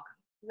like, you're welcome.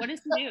 What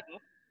does he do?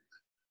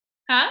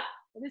 Huh?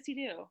 What does he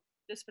do?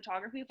 Just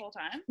photography full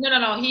time?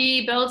 No.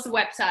 He builds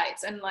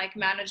websites and like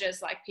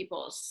manages like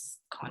people's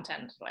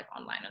content like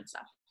online and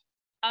stuff.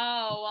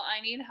 Oh, well,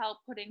 I need help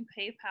putting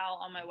PayPal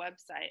on my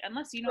website.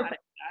 Unless you know how to do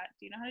that.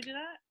 Do you know how to do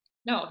that?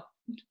 No.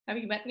 Have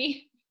you met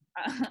me?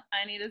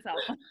 I need his help.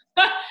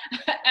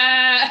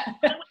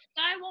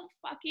 Guy won't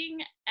fucking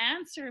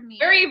answer me.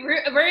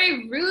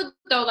 Very rude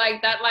though.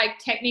 Like that. Like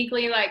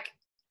technically, like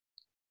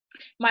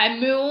my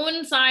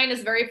moon sign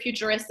is very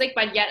futuristic,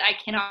 but yet I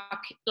cannot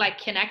like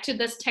connect to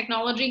this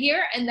technology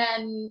here. And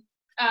then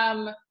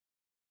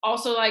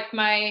also like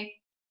my,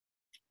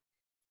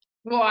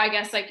 well, I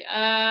guess like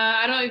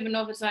I don't even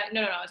know if it's not,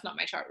 no, it's not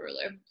my chart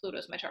ruler.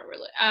 Pluto's my chart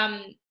ruler.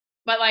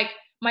 But like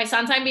my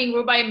sun sign being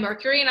ruled by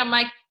Mercury, and I'm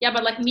like, yeah,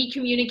 but like me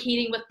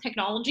communicating with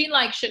technology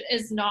like shit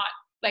is not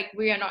like,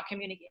 we are not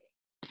communicating.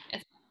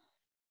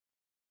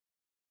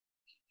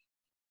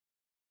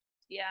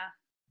 Yeah,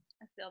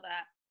 I feel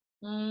that.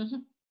 Mm-hmm.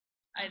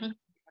 I do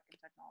fucking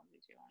technology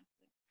too,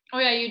 honestly. Oh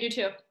yeah, you do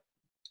too.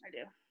 I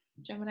do.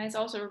 Gemini is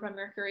also ruled by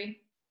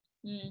Mercury.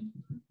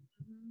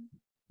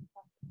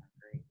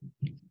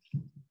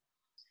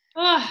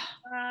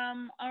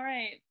 All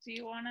right. Do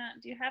you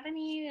have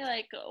any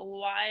like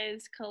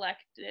wise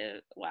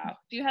collective? Wow.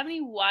 Do you have any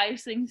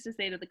wise things to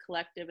say to the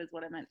collective is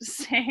what I meant to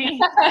say.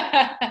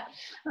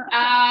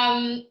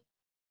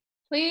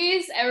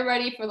 Please,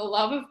 everybody, for the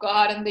love of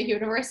God and the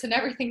universe and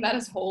everything that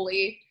is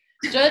holy,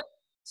 just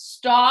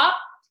stop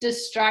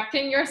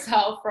distracting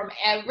yourself from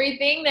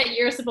everything that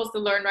you're supposed to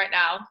learn right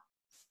now.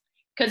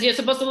 Because you're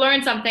supposed to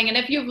learn something. And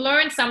if you've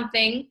learned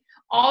something,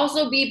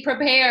 also be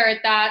prepared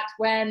that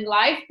when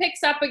life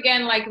picks up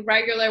again, like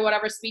regular,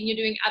 whatever speed you're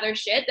doing other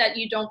shit, that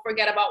you don't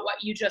forget about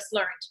what you just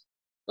learned.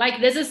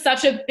 Like, this is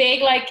such a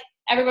big, like,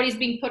 everybody's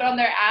being put on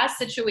their ass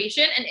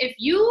situation. And if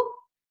you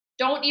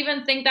don't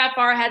even think that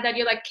far ahead, that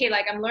you're like, okay,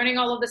 like I'm learning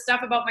all of this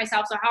stuff about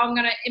myself, so how I'm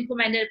going to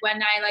implement it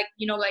when I like,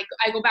 you know, like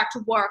I go back to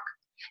work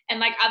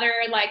and like other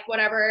like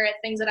whatever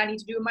things that I need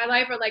to do in my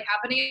life are like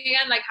happening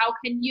again. Like, how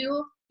can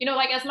you, you know,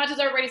 like as much as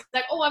everybody's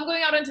like, oh, I'm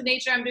going out into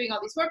nature, I'm doing all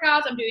these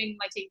workouts, I'm doing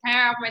like taking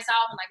care of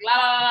myself and like la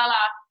la la la,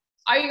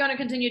 are you going to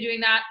continue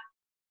doing that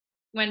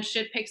when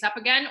shit picks up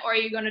again? Or are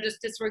you going to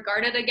just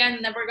disregard it again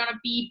and then we're going to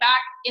be back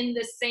in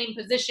the same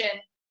position,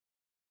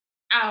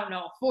 I don't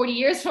know, 40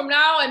 years from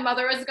now, and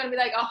Mother is going to be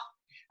like, oh,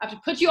 I have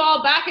to put you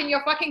all back in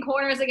your fucking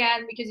corners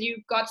again because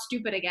you got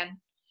stupid again.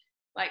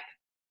 Like,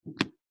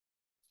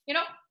 you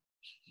know?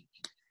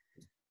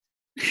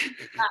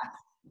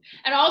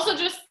 And also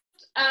just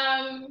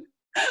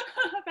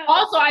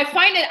also I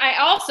find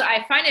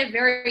it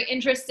very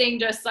interesting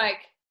just like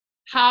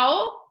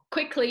how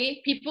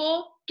quickly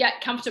people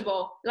get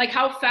comfortable, like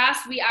how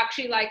fast we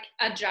actually like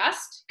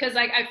adjust, because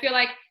like I feel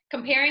like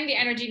comparing the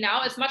energy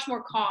now is much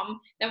more calm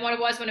than what it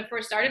was when it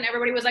first started, and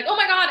everybody was like, oh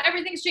my god,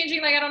 everything's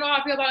changing, like I don't know how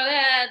I feel about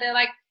it.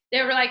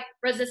 They were like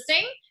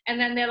resisting, and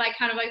then they're like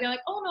kind of like, they're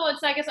like, oh no,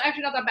 it's like it's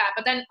actually not that bad,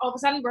 but then all of a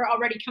sudden we're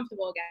already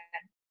comfortable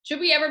again. Should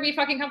we ever be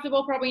fucking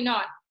comfortable? Probably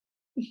not.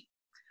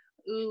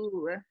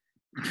 Ooh,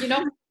 you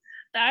know,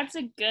 that's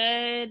a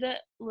good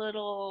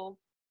little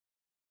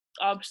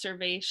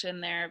observation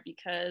there,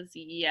 because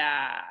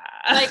yeah,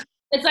 like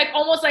it's like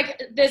almost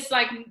like this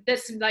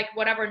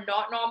whatever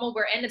not normal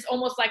we're in, it's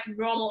almost like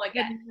normal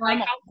again. Like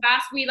how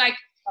fast we like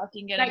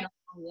fucking getting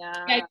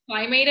normal. Like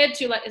climated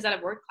to like, is that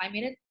a word?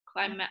 Climated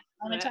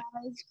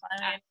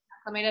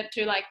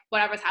to like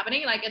whatever's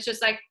happening. Like it's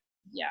just like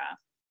yeah,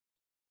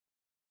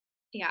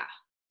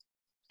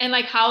 and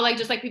like how like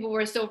just like people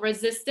were so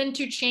resistant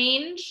to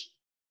change,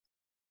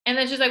 and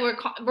it's just like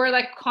we're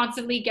like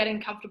constantly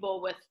getting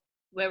comfortable with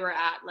where we're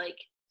at. Like,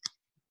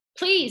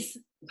 please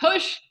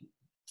push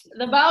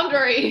the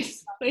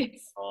boundaries,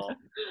 please.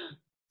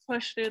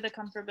 Push through the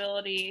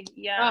comfortability.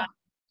 Yeah.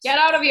 Get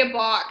out of your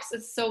box.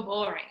 It's so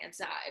boring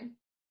inside.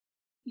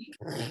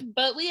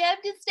 But we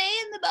have to stay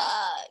in the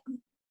box.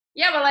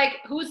 Yeah, but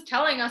like, who's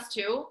telling us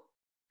to?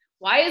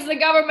 Why is the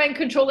government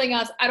controlling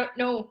us? I don't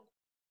know.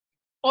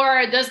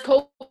 Or does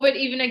COVID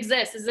even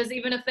exist? Is this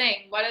even a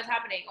thing? What is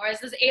happening? Or is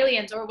this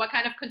aliens? Or what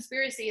kind of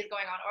conspiracy is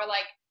going on? Or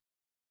like,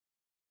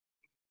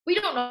 we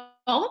don't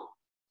know.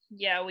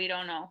 Yeah, we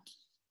don't know.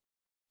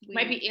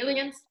 Might be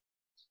aliens.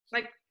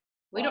 Like,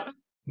 we don't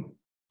know.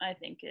 I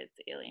think it's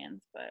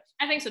aliens, but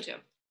I think so too.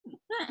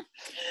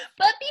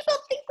 But people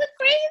think we're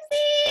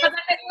crazy. But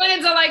then the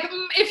aliens are like,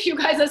 if you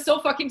guys are so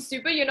fucking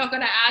stupid, you're not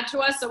gonna add to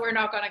us, so we're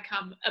not gonna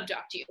come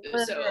abduct you.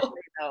 So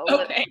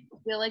okay. I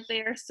feel like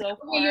they are so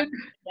far.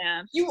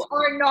 Yeah. You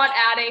are not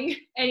adding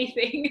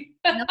anything.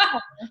 No.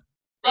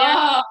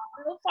 They're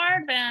so far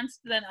advanced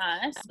than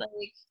us.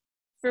 Like,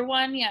 for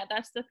one, yeah,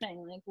 that's the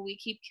thing. Like, we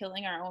keep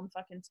killing our own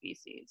fucking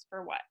species.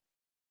 For what?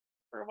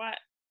 For what?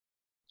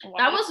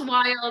 That was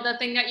wild. The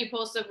thing that you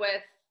posted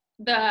with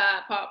the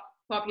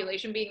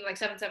population being like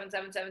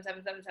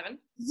 7777777.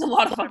 It's a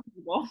lot of fucking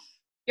people.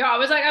 Yeah, I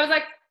was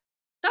like,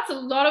 that's a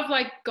lot of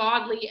like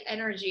godly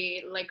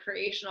energy, like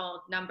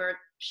creational number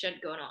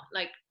shit going on.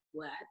 Like,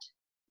 what?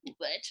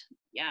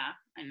 Yeah,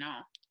 I know.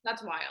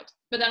 That's wild.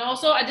 But then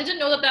also, I didn't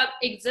know that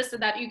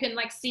existed, that you can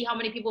like see how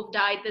many people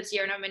died this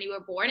year and how many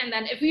were born. And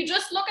then if you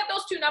just look at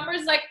those two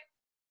numbers, like,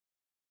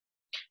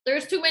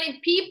 there's too many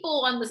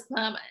people on this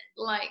planet.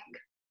 Like,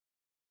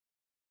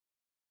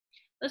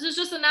 this is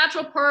just a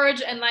natural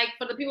purge. And like,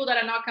 for the people that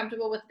are not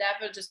comfortable with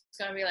death, are just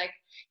gonna be like,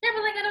 yeah,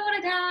 but like, I don't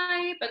want to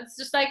die. But it's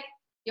just like,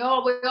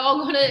 yo, we're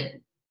all gonna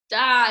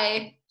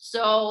die.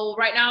 So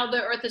right now,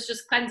 the earth is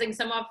just cleansing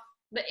some of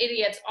the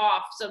idiots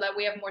off so that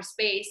we have more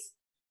space,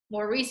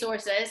 more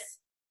resources,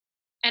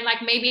 and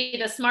like maybe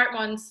the smart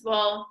ones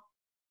will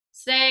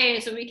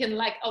stay so we can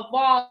like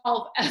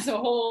evolve as a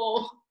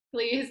whole.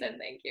 Please and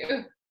thank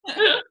you.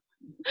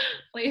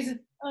 Please.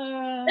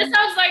 This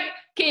sounds like,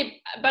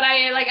 okay, but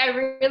I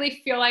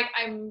really feel like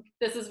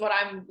this is what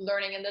I'm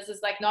learning, and this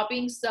is like not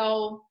being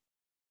so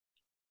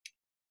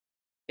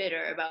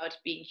bitter about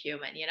being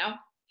human, you know?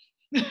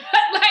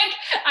 Like,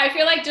 I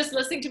feel like just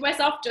listening to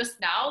myself just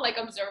now, like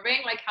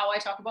observing like how I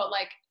talk about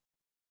like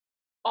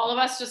all of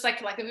us just like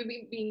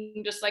collectively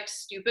being just like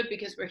stupid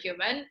because we're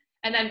human,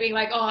 and then being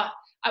like, oh,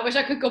 I wish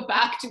I could go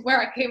back to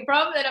where I came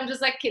from. And I'm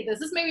just like, kid,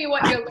 this is maybe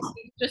what you're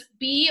looking. Just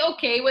be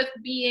okay with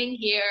being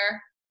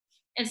here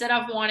instead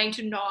of wanting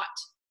to not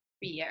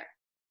be here,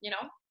 you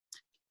know?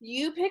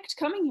 You picked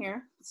coming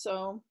here,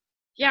 so.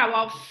 Yeah,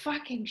 well,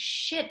 fucking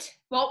shit.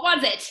 What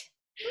was it?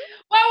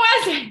 What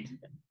was it?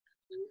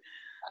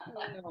 I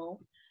don't know.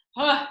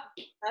 Huh.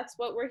 That's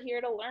what we're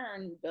here to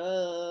learn.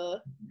 Duh.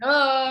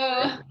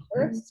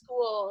 Earth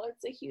school.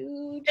 It's a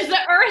huge. It's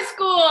an Earth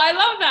school. I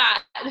love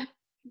that.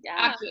 Yeah.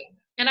 Actually.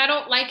 And I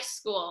don't like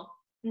school.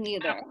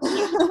 Neither.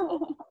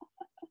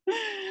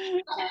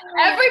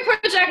 Every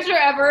projector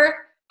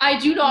ever, I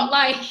do not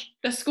like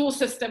the school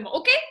system.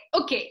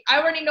 Okay. I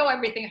already know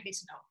everything I need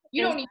to know.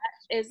 You don't need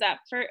that.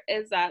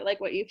 Is that like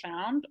what you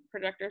found?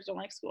 Projectors don't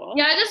like school?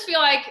 Yeah, I just feel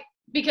like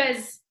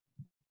because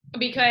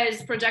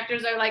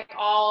projectors are like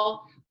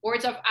all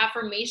words of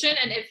affirmation,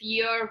 and if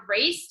you're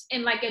raised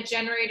in like a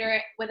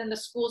generator within the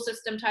school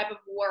system type of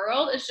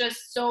world, it's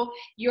just so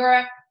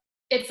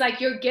it's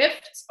like your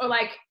gifts or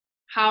like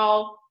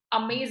how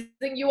amazing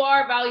you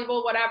are,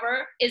 valuable,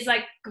 whatever, is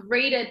like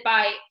graded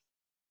by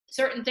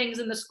certain things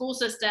in the school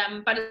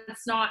system, but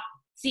it's not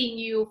seeing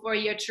you for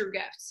your true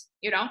gifts,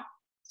 you know?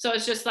 So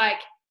it's just like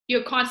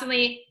you're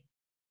constantly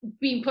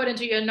being put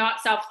into your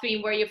not self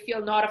theme where you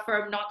feel not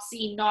affirmed, not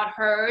seen, not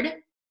heard.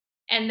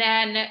 And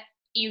then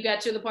you get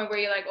to the point where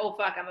you're like, oh,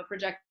 fuck, I'm a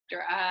projector.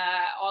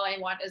 All I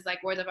want is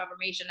like words of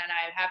affirmation, and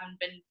I haven't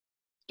been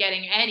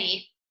getting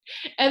any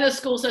in the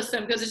school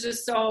system because it's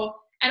just so.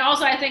 And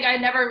also, I think I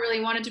never really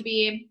wanted to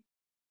be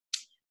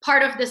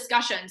part of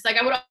discussions. Like,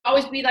 I would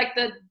always be like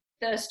the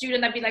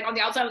student that'd be like on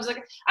the outside. I was like,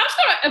 I'm just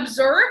gonna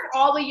observe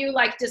all of you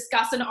like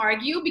discuss and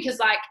argue because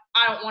like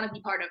I don't want to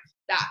be part of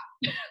that.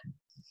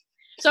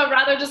 So I'd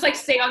rather just like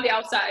stay on the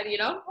outside, you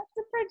know? That's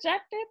a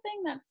projector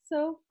thing. That's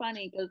so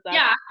funny.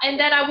 Yeah, and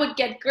then I would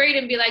get grade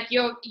and be like,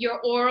 your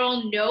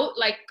oral note,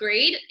 like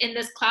grade in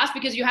this class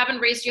because you haven't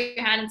raised your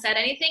hand and said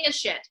anything is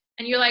shit.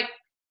 And you're like,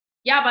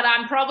 yeah, but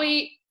I'm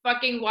probably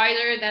fucking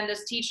wiser than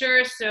this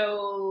teacher,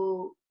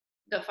 so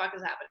the fuck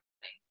is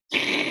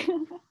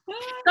happening?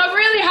 So I'm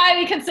really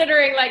highly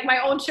considering like my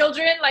own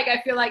children. Like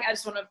I feel like I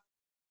just want to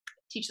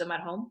teach them at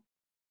home,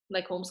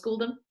 like homeschool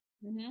them.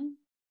 Mm-hmm.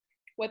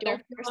 What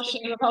Don't feel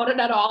shame about it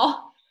at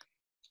all.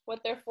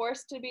 What they're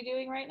forced to be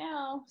doing right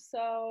now.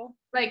 So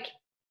like,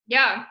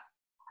 yeah,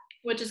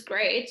 which is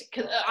great,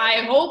 because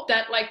I hope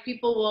that like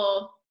people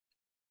will,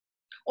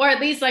 or at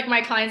least like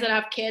my clients that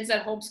have kids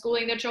that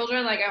homeschooling their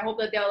children, like I hope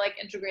that they'll like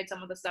integrate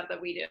some of the stuff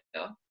that we do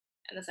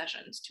in the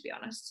sessions, to be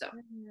honest. So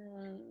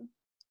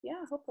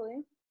yeah,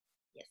 hopefully.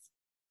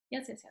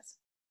 yes.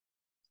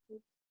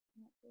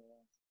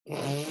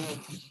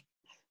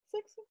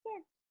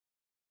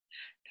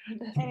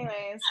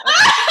 Anyways,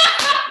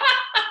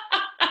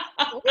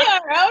 we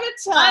are out of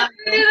time. I'm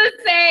gonna do the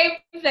same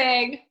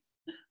thing.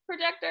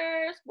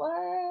 Projectors,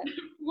 what?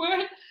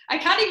 What? I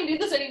can't even do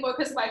this anymore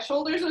because my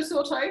shoulders are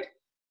so tight.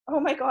 Oh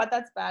my god,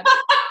 that's bad.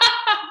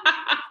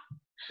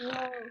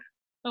 Whoa.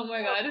 Oh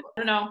my god. I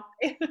don't know.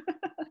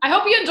 I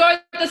hope you enjoyed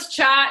this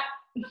chat.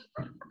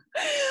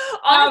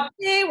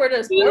 Honestly, we're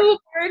just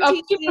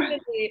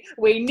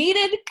we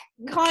needed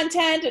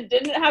content. It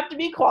didn't have to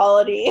be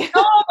quality.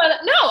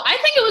 No, I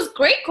think it was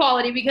great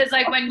quality, because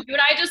like when you and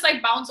I just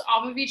like bounce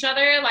off of each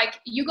other, like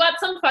you got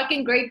some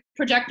fucking great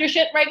projector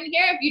shit right in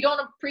here. If you don't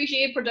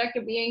appreciate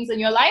projector beings in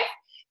your life,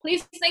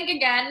 please think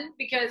again,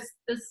 because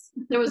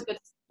there was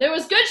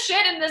good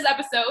shit in this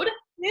episode.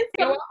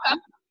 You're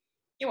welcome.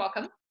 You're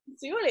welcome.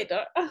 See you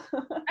later.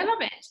 I love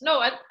it. No,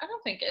 I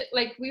don't think it.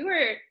 Like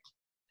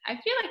I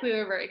feel like we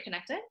were very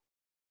connected.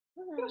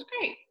 It was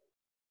great.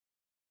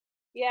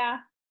 Yeah.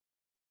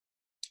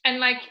 And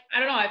like, I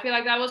don't know, I feel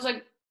like that was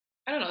like,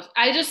 I don't know.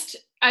 I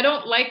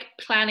don't like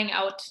planning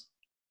out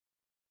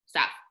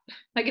stuff.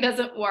 Like it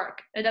doesn't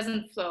work. It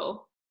doesn't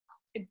flow.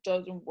 It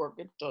doesn't work.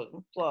 It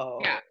doesn't flow.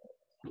 Yeah.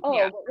 Oh,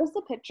 yeah. What was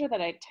the picture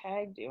that I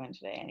tagged you in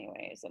today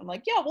anyways? And I'm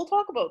like, yeah, we'll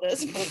talk about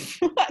this.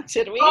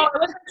 Did we? Oh,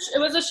 it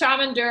was a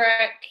Shaman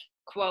Durek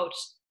quote.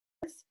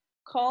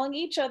 Calling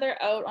each other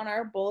out on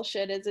our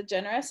bullshit is a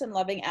generous and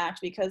loving act,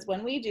 because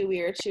when we do, we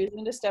are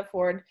choosing to step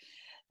forward.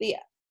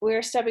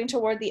 We're stepping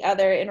toward the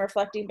other and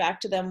reflecting back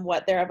to them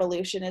what their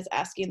evolution is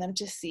asking them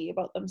to see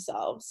about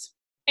themselves.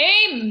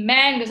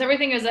 Amen. Because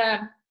everything is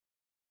a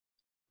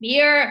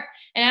mirror,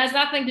 and it has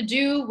nothing to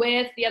do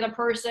with the other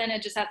person.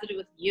 It just has to do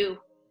with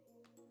you.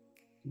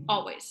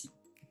 Always.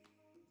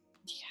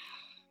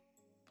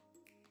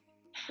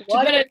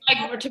 Yeah.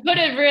 To put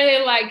it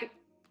really like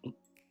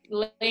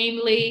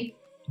lamely,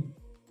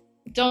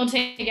 don't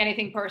take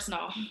anything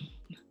personal.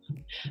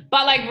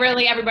 But like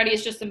really, everybody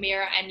is just a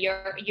mirror, and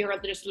you're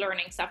just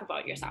learning stuff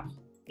about yourself.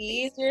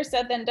 Easier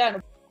said than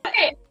done.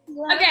 Okay.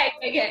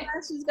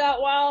 She's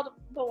got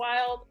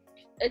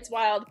It's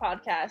Wild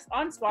podcast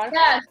on Spotify.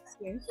 Yes.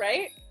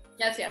 Right?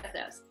 Yes.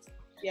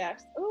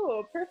 Yes.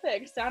 Oh,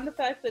 perfect. Sound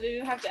effects that I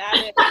didn't have to add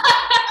it.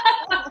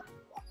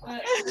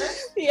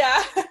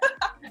 Yeah.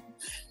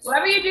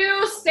 Whatever you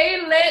do,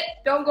 stay lit.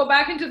 Don't go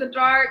back into the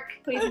dark.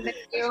 Please and thank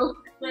you.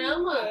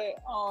 Grandma.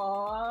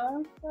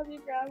 Aww. Love you,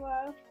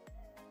 Grandma.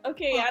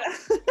 Okay, Anna.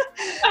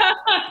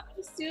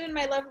 Soon,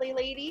 my lovely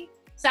lady.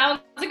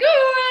 Sounds good.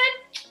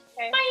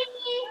 Okay. Bye.